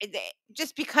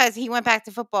 just because he went back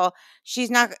to football,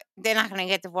 they're not going to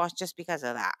get divorced just because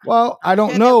of that. Well, I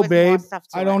don't know, babe.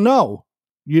 I don't know.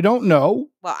 You don't know.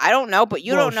 Well, I don't know, but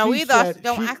you don't know either. So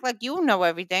don't act like you know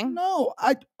everything. No,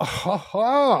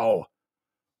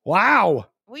 wow.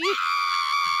 Will you?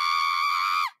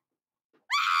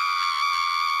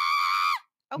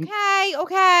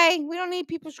 Okay. We don't need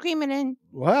people screaming in.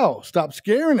 Well, stop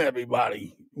scaring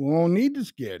everybody. We won't need to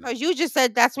scare them. Because you just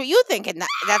said that's what you think, and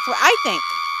that's what I think.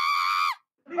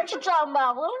 What you talking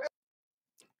about?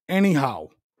 Anyhow.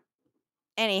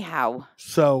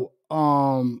 So,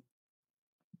 I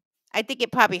think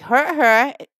it probably hurt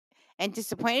her and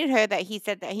disappointed her that he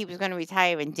said that he was going to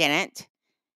retire and didn't.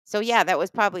 So, yeah, that was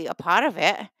probably a part of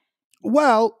it.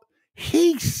 Well,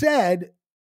 he said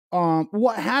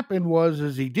what happened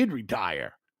was he did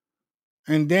retire.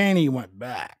 And then he went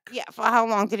back. Yeah, for how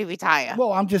long did he retire?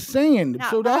 Well, I'm just saying. Not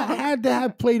so that long. had to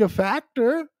have played a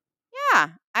factor. Yeah,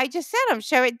 I just said I'm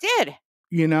sure it did.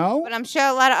 But I'm sure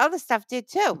a lot of other stuff did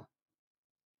too.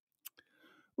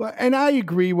 Well, and I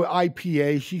agree with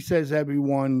IPA. She says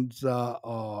everyone's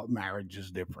marriage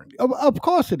is different. Of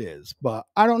course it is, but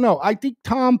I don't know. I think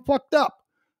Tom fucked up.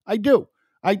 I do.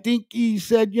 I think he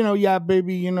said, yeah,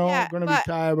 baby, we're going to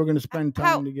retire. We're going to spend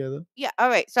time together. Yeah, all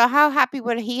right. So how happy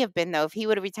would he have been, though, if he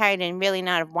would have retired and really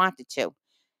not have wanted to?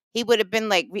 He would have been,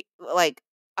 like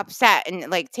upset and,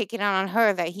 taking it on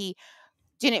her that he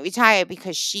didn't retire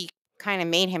because she kind of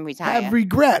made him retire. Have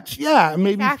regrets. Yeah,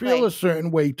 maybe feel a certain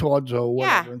way towards her or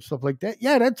whatever and stuff like that.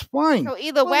 Yeah, that's fine. So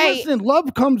either way. Listen,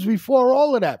 love comes before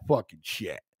all of that fucking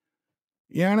shit.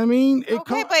 You know what I mean?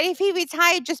 Okay, but if he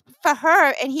retired just for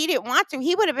her and he didn't want to,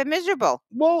 he would have been miserable.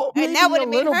 Well, and that would have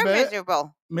made her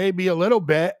miserable. Maybe a little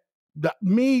bit.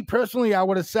 Me, personally, I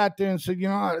would have sat there and said,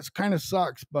 this kind of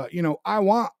sucks, but, I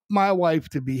want my wife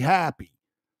to be happy.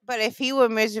 But if he were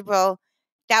miserable,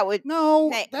 that would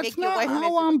that's make not your wife how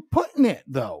miserable. I'm putting it,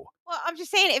 though. Well, I'm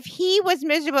just saying, if he was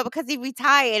miserable because he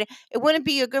retired, it wouldn't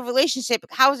be a good relationship.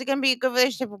 How is it going to be a good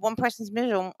relationship if one person's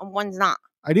miserable and one's not?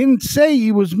 I didn't say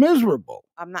he was miserable.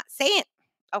 I'm not saying.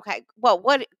 Okay. Well,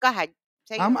 what? Go ahead.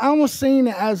 I'm almost saying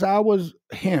it as I was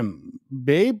him.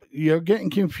 Babe, you're getting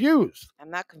confused.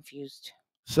 I'm not confused.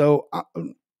 So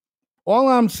all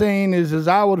I'm saying is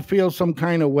I would feel some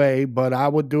kind of way, but I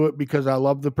would do it because I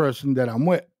love the person that I'm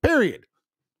with. Period.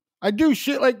 I do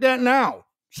shit like that now.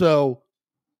 So,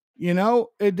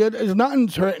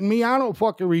 nothing's hurting me. I don't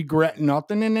fucking regret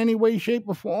nothing in any way, shape,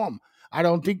 or form. I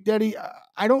don't think that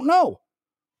I don't know.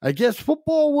 I guess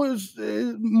football was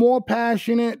more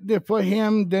passionate for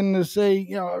him than to say,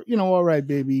 all right,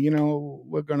 baby,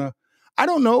 we're gonna. I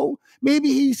don't know.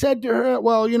 Maybe he said to her,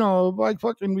 well, if I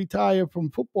fucking retire from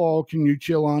football, can you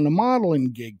chill on the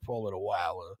modeling gig for a little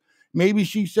while? Or maybe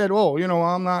she said, oh,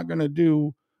 I'm not gonna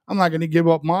give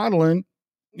up modeling.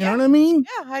 You know what I mean?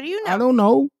 Yeah, how do you know? I don't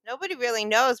know. Nobody really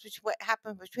knows what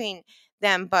happened between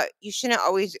them, but you shouldn't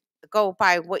always go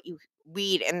by what you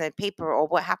read in the paper or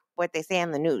what they say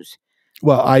on the news.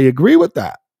 Well, I agree with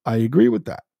that.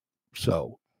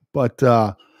 So, but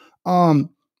I'm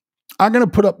gonna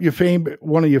put up your favorite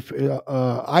one of your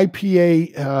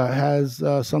IPA has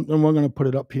something. We're gonna put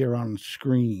it up here on the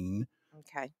screen.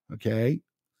 Okay,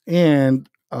 and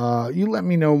you let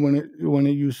me know when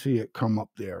you see it come up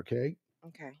there. Okay.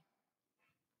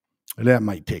 That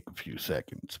might take a few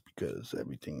seconds because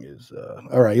everything is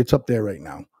all right. It's up there right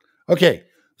now. Okay,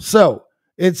 so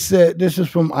it's this is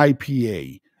from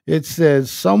IPA. It says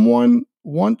someone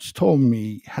once told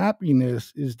me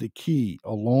happiness is the key,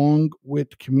 along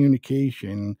with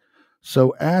communication.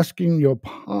 So asking your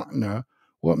partner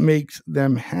what makes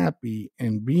them happy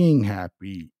and being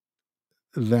happy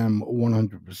them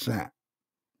 100%.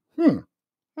 What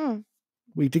do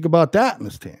you think about that,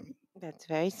 Miss Tammy? That's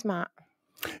very smart.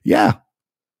 Yeah,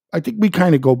 I think we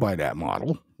kind of go by that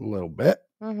model a little bit.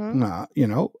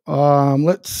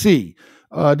 Let's see.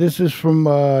 This is from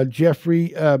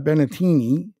Jeffrey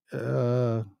Benettini.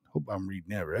 Hope I'm reading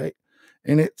that right.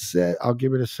 And it said, I'll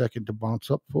give it a second to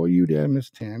bounce up for you there, Miss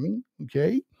Tammy.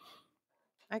 Okay.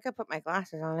 I could put my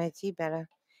glasses on. I'd see better.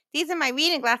 These are my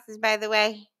reading glasses, by the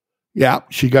way. Yeah,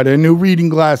 she got her new reading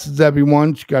glasses,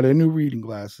 everyone. She got her new reading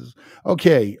glasses.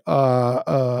 Okay.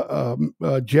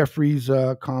 Jeffrey's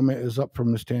comment is up for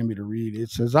Miss Tammy to read.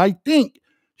 It says, I think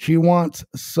she wants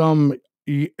some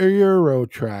Euro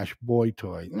trash boy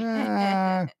toy.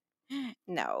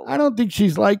 No. I don't think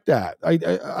she's like that.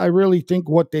 I really think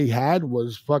what they had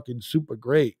was fucking super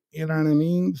great. You know what I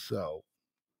mean? So,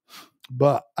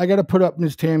 but I got to put up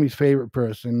Miss Tammy's favorite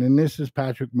person, and this is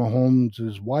Patrick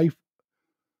Mahomes' wife.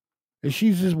 Is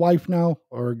she's his wife now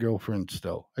or a girlfriend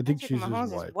still? I think she's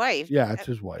his wife. Yeah, it's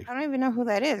his wife. I don't even know who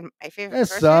that is. My favorite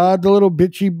Yes, person? the little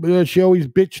bitchy. She always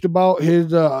bitched about his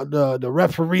the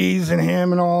referees and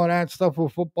him and all of that stuff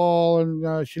with football,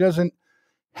 and she doesn't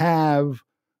have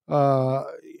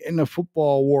in the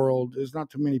football world. There's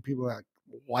not too many people that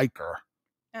like her.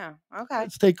 Oh, okay.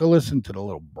 Let's take a listen to the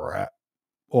little brat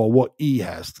or what he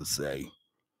has to say.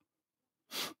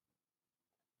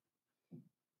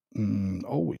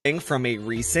 From a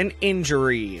recent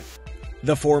injury.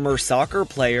 The former soccer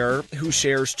player, who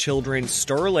shares children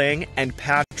Sterling and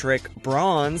Patrick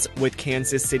Bronze with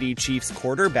Kansas City Chiefs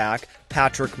quarterback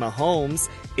Patrick Mahomes,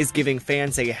 is giving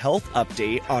fans a health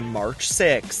update on March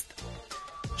 6th.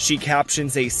 She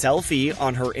captions a selfie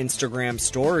on her Instagram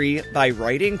story by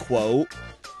writing, quote,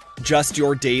 "Just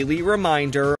your daily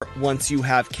reminder, once you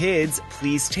have kids,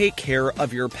 please take care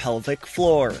of your pelvic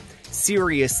floor.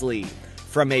 Seriously.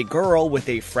 From a girl with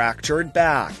a fractured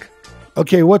back."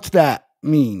 Okay, what's that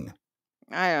mean?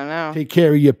 I don't know. Take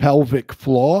care of your pelvic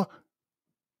floor?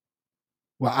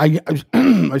 Well,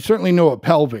 I certainly know what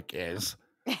pelvic is.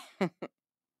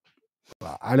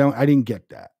 Well, I didn't get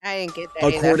that. I didn't get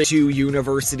that According to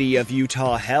University of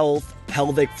Utah Health,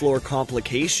 pelvic floor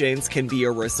complications can be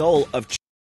a result of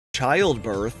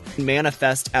childbirth,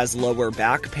 manifest as lower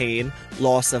back pain,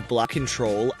 loss of blood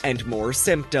control, and more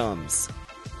symptoms.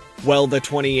 While the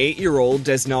 28-year-old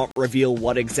does not reveal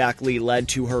what exactly led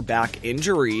to her back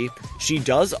injury, she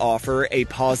does offer a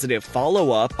positive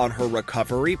follow-up on her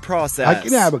recovery process. I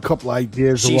can have a couple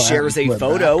ideas. She shares a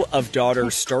photo of daughter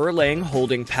Sterling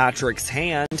holding Patrick's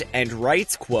hand and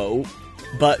writes, quote,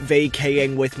 "But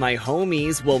vacaying with my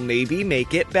homies will maybe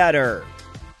make it better."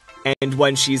 And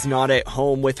when she's not at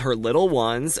home with her little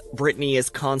ones, Brittany is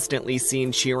constantly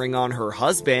seen cheering on her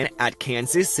husband at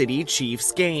Kansas City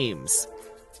Chiefs games.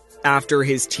 After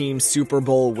his team's Super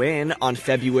Bowl win on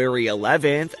February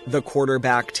 11th, the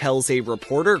quarterback tells a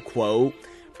reporter, quote,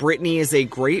 "Brittany is a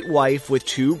great wife with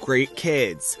 2 great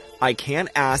kids. I can't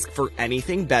ask for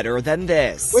anything better than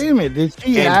this." Wait a minute, did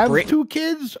he have 2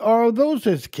 kids, or are those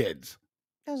his kids?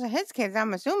 Those are his kids,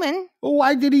 I'm assuming. Well,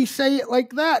 why did he say it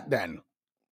like that then?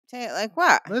 Say it like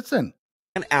what? Listen.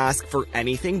 "Can't ask for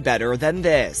anything better than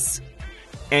this.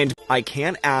 And I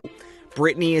can't ask.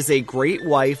 Brittany is a great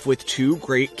wife with 2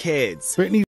 great kids."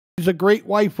 Brittany's a great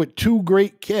wife with 2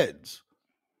 great kids.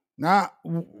 Not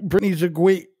Brittany's a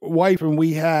great wife and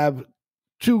we have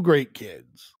 2 great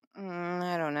kids.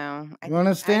 I don't know. You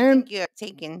understand? I think you're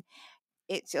taking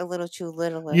it a little too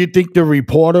literal. You think the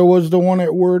reporter was the one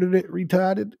that worded it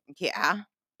retarded? Yeah.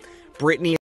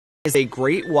 Brittany is a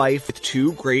great wife with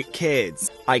 2 great kids.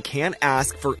 I can't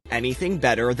ask for anything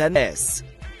better than this.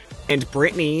 And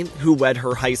Brittany, who wed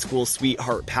her high school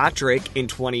sweetheart Patrick in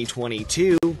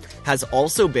 2022, has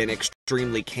also been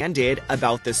extremely candid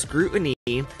about the scrutiny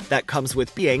that comes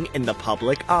with being in the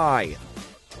public eye.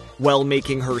 While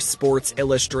making her Sports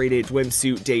Illustrated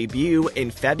swimsuit debut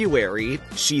in February,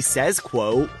 she says,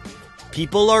 quote,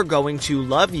 "People are going to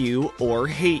love you or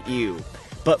hate you,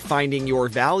 but finding your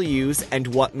values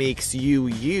and what makes you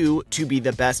you to be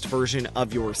the best version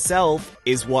of yourself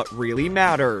is what really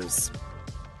matters."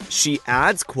 She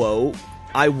adds, quote,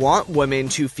 "I want women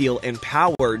to feel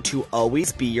empowered to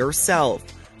always be yourself,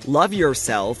 love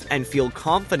yourself, and feel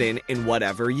confident in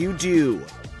whatever you do."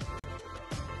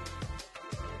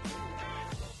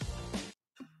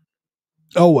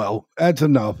 Oh, well, that's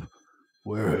enough.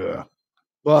 We're here.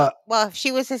 But, Well,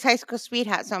 she was his high school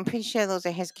sweetheart, so I'm pretty sure those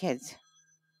are his kids.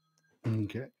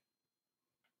 okay.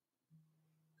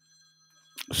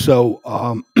 So,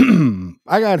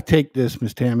 I got to take this,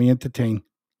 Miss Tammy. Entertain.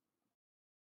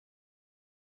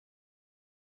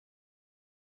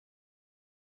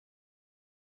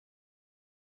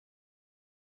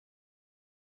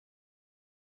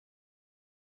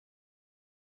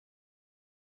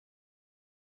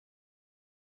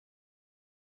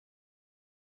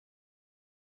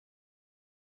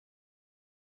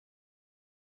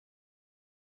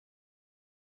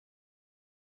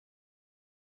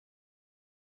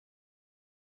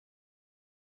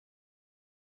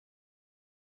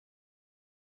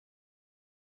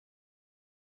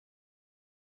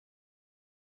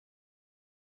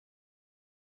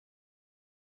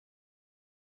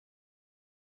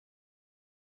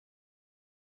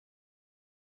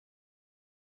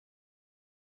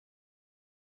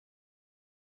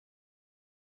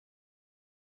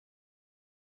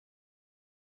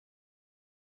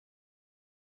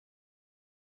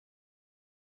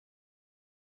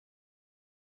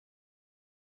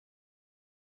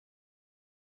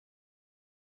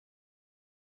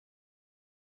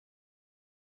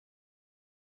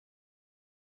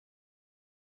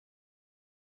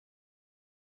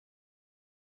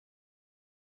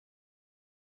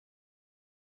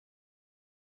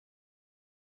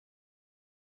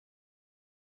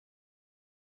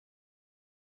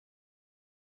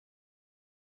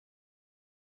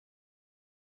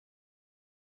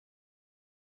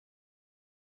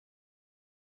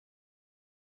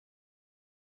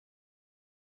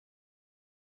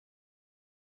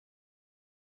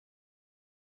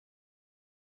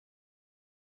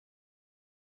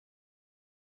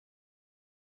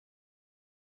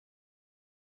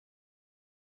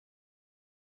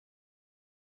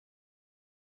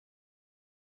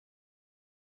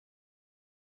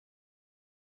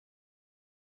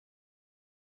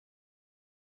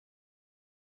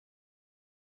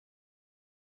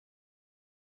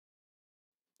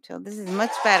 So this is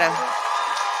much better.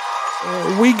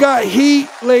 We got heat,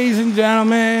 ladies and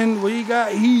gentlemen. We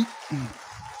got heat.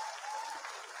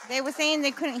 They were saying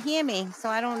they couldn't hear me, so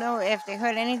I don't know if they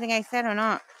heard anything I said or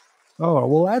not. Oh,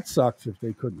 well, that sucks if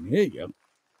they couldn't hear you.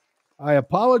 I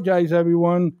apologize,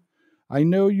 everyone. I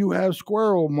know you have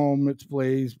squirrel moments,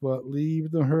 Blaze, but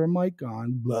leave her mic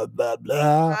on. Blah, blah,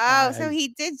 blah. Oh, so he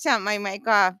did jump my mic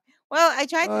off. Well, I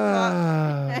tried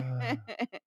to talk.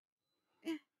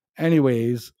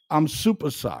 Anyways, I'm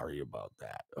super sorry about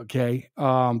that. Okay.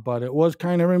 But it was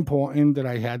kind of important that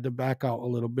I had to back out a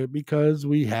little bit because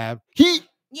we have heat.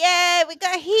 Yeah, we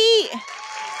got heat. Woo-hoo!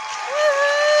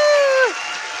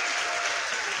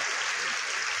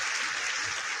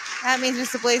 That means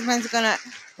Mr. Blaizeman's gonna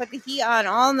put the heat on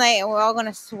all night and we're all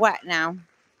gonna sweat now.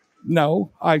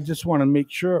 No, I just want to make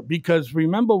sure because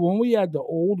remember when we had the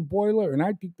old boiler, and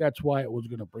I think that's why it was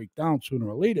going to break down sooner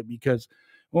or later because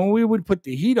when we would put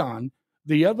the heat on,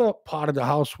 the other part of the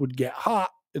house would get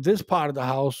hot. This part of the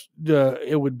house,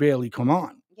 it would barely come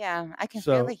on. Yeah, I can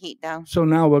feel the heat though. So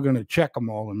now we're going to check them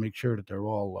all and make sure that they're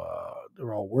all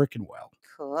working well.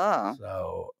 Cool.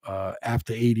 So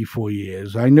after 84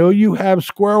 years, I know you have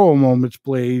squirrel moments,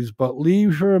 Blaze, but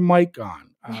leave her mic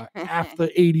on after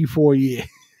 84 years.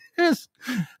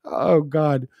 Oh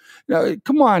God. Now,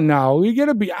 come on now. You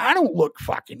gotta be I don't look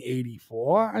fucking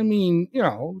 84. I mean,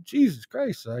 Jesus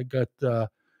Christ. I got I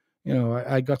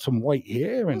got some white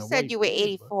hair and Who said you were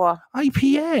 84?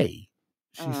 IPA.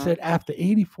 She said after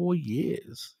 84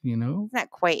 years, It's not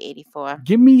quite 84.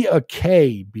 Give me a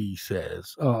K, B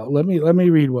says. Let me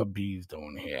read what B's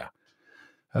doing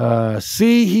here.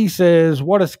 C, he says,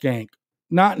 what a skank.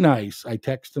 Not nice. I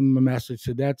text him a message,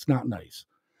 said that's not nice.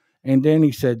 And then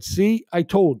he said, see, I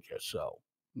told you so.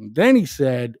 And then he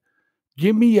said,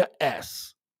 give me a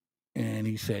S. And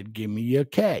he said, give me a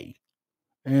K.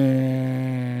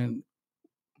 And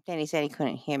then he said he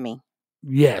couldn't hear me.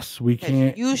 Yes, we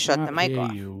can't. You shut the mic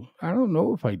off. You. I don't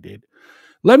know if I did.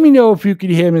 Let me know if you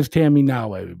can hear Miss Tammy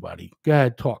now, everybody. Go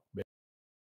ahead, talk, baby.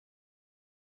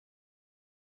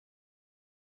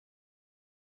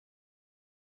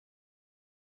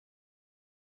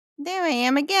 There I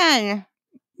am again.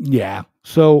 Yeah.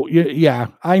 So, yeah,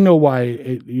 I know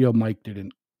why your mic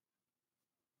didn't.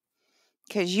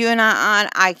 Because you're not on,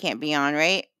 I can't be on,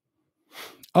 right?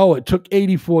 Oh, it took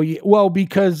 84 years. Well,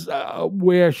 because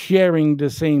we're sharing the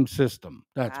same system.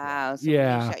 That's why. So when you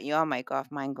Yeah. shut your mic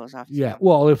off, mine goes off Yeah. too.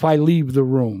 Well, if I leave the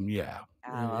room, yeah.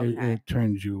 Oh, It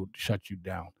okay. shuts you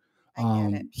down. I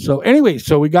get it. So anyway,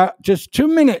 so we got just 2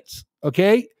 minutes,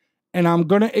 okay? And I'm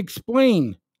going to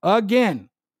explain again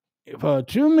for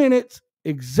 2 minutes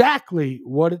exactly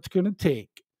what it's going to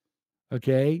take,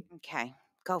 okay? Okay.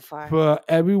 Go for it. For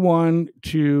everyone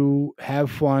to have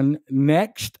fun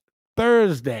next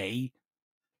Thursday,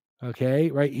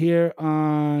 okay? Right here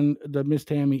on the Miss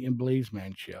Tammy and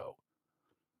Blaizeman show.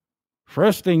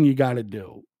 First thing you got to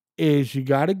do is you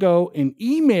got to go and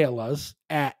email us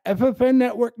at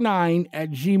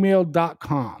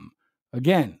ffnnetwork9@gmail.com.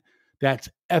 Again, that's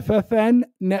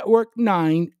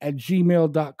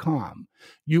ffnnetwork9@gmail.com.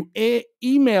 You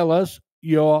email us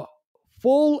your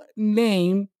full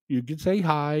name. You can say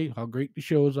hi, how great the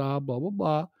shows are, blah, blah,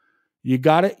 blah. You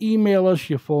got to email us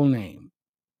your full name.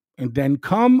 And then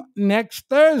come next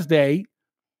Thursday,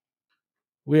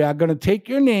 we are going to take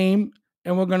your name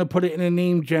and we're going to put it in a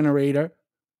name generator.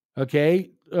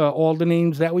 Okay. All the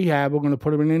names that we have, we're going to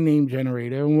put them in a name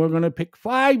generator and we're going to pick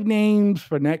 5 names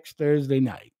for next Thursday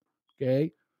night.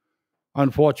 Okay.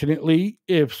 Unfortunately,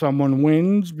 if someone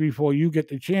wins before you get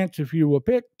the chance, if you were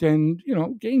picked, then,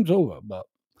 game's over. But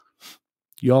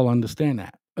you all understand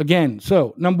that. Again,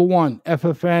 so number 1,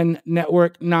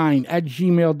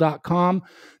 ffnnetwork9@gmail.com.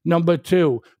 Number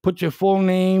 2, put your full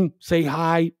name, say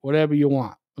hi, whatever you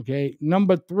want. Okay.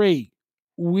 Number 3,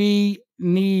 we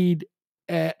need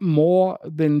more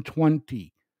than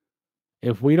 20.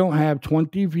 If we don't have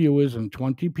 20 viewers and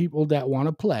 20 people that want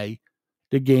to play,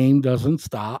 the game doesn't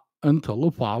stop until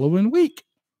the following week.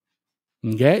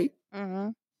 Okay? Mm-hmm.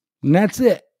 And that's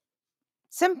it.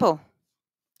 Simple.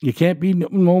 You can't be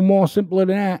no more simpler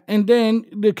than that. And then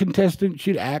the contestant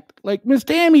should act like Miss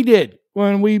Tammy did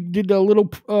when we did the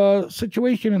little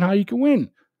situation and how you can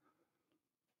win.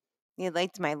 You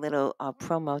liked my little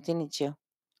promo, didn't you?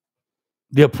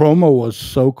 The promo was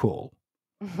so cool.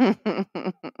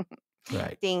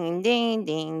 Right. Ding, ding,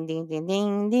 ding, ding, ding,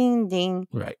 ding, ding, ding.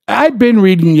 Right. I've been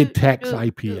reading your text,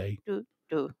 IPA.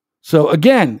 So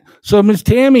again, Miss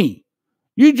Tammy,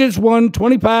 you just won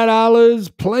 $25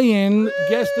 playing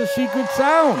Guess the Secret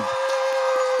Sound.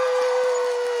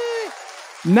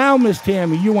 Now, Miss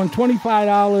Tammy, you won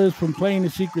 $25 from playing the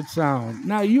Secret Sound.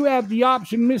 Now, you have the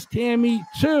option, Miss Tammy,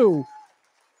 to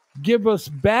give us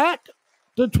back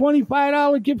the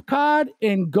 $25 gift card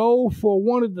and go for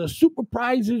one of the super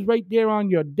prizes right there on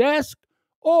your desk,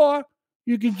 or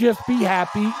you could just be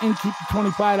happy and keep the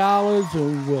 $25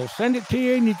 and we'll send it to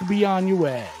you and you can be on your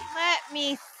way. Let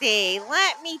me see.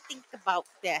 Let me think about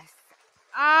this.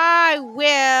 I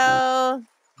will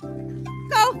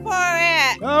go for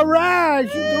it. All right.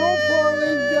 She's going for it,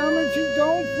 ladies and gentlemen. She's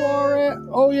going for it.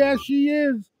 Oh, yeah, she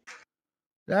is.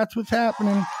 That's what's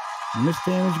happening. Miss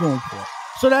Tammy's going for it.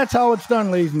 So that's how it's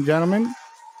done, ladies and gentlemen.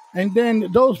 And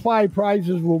then those 5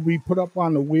 prizes will be put up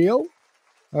on the wheel.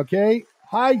 Okay.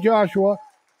 Hi, Joshua.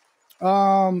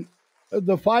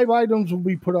 The 5 items will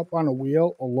be put up on a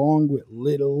wheel along with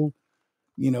little,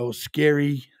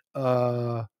 scary,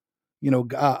 a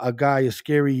guy is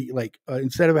scary, like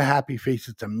instead of a happy face,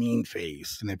 it's a mean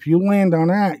face. And if you land on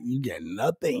that, you get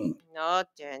nothing.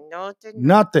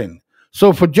 Nothing.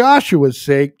 So for Joshua's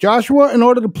sake, Joshua, in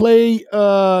order to play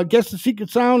Guess the Secret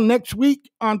Sound next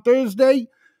week on Thursday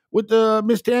with the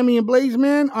Miss Tammy and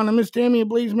Blaizeman on the Miss Tammy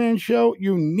and Blaizeman show,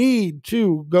 you need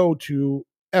to go to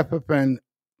FFN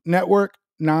Network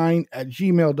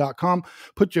 9@gmail.com.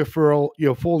 Put your full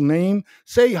name,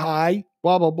 say hi,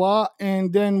 blah, blah, blah.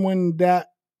 And then when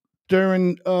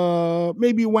during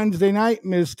maybe Wednesday night,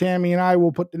 Miss Tammy and I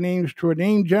will put the names to a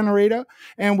name generator,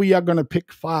 and we are going to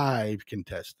pick 5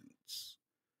 contestants.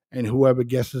 And whoever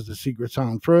guesses the secret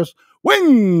sound first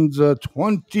wins a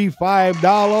 $25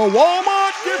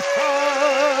 Walmart gift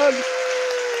card.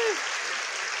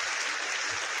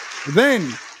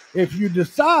 Then, if you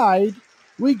decide,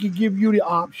 we could give you the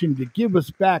option to give us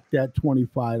back that $25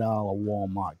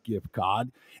 Walmart gift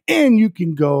card, and you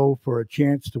can go for a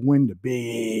chance to win the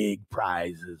big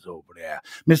prizes over there.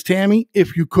 Miss Tammy,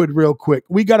 if you could real quick,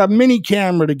 we got a mini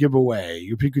camera to give away.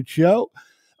 If you could show,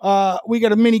 we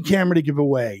got a mini camera to give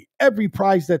away. Every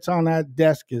prize that's on that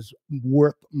desk is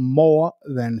worth more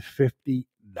than $50.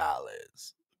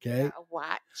 Okay.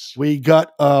 Watch. We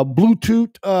got a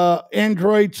Bluetooth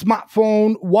Android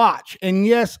smartphone watch. And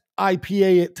yes,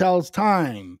 IPA, it tells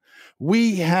time.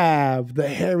 We have the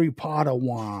Harry Potter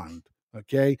wand.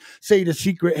 Okay, say the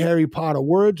secret Harry Potter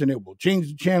words and it will change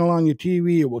the channel on your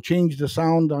TV. It will change the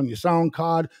sound on your sound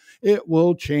card. It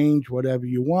will change whatever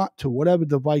you want to whatever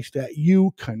device that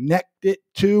you connect it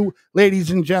to, ladies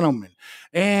and gentlemen.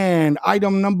 And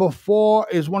item number 4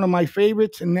 is one of my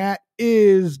favorites, and that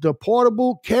is the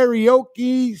portable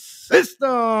karaoke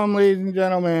system, ladies and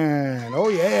gentlemen. Oh,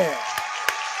 yeah.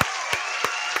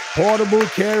 Portable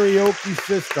karaoke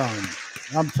system.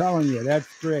 I'm telling you, that's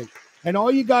great. And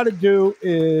all you got to do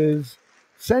is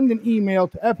send an email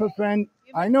to FFN.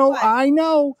 I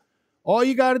know. All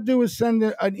you got to do is send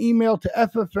an email to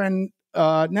FFN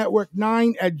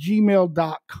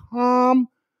network9@gmail.com.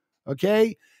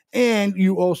 Okay. And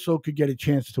you also could get a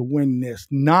chance to win this,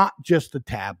 not just a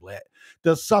tablet.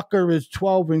 The sucker is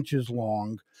 12 inches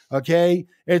long. Okay.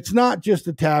 It's not just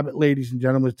a tablet, ladies and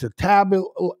gentlemen. It's a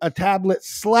tablet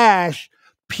slash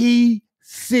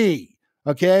PC.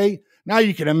 Okay. Now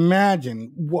you can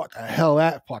imagine what the hell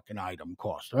that fucking item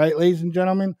costs, right, ladies and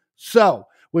gentlemen? So,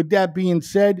 with that being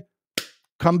said,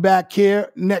 come back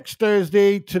here next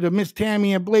Thursday to the Miss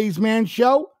Tammy and Blaizeman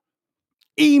show.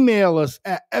 Email us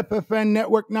at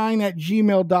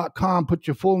ffnnetwork9@gmail.com. Put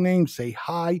your full name, say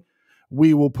hi.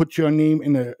 We will put your name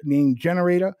in a name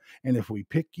generator. And if we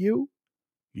pick you,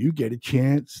 you get a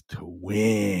chance to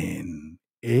win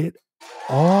it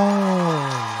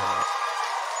all.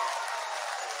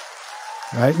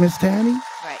 Right, Miss Tammy?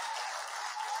 Right.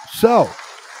 So,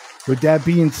 with that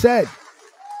being said,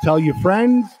 tell your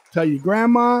friends, tell your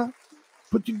grandma,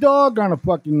 put your dog on a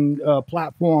fucking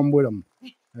platform with them.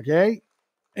 Okay?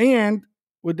 And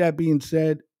with that being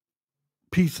said,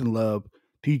 peace and love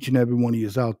to each and every one of you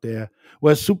out there.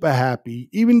 We're super happy.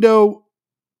 Even though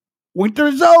winter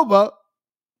is over,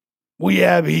 we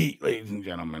have heat, ladies and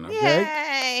gentlemen. Okay?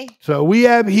 Yay. So we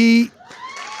have heat.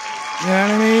 You know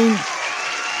what I mean?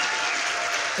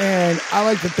 And I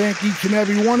like to thank each and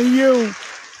every one of you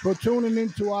for tuning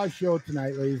into our show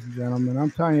tonight, ladies and gentlemen. I'm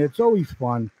telling you, it's always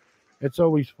fun. It's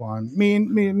always fun. Me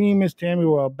and Miss Tammy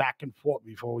were back and forth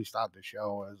before we start the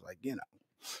show. I was like,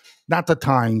 not the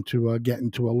time to get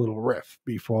into a little riff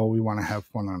before we want to have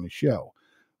fun on the show.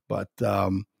 But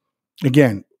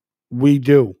again, we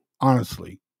do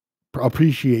honestly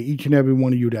appreciate each and every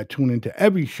one of you that tune into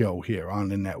every show here on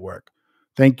the network.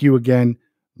 Thank you again,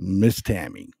 Miss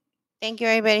Tammy. Thank you,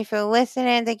 everybody, for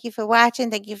listening. Thank you for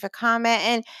watching. Thank you for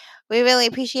commenting. We really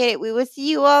appreciate it. We will see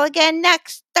you all again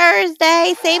next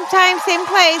Thursday. Same time, same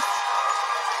place.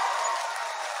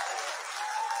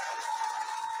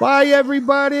 Bye,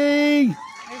 everybody.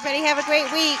 Everybody have a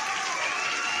great week.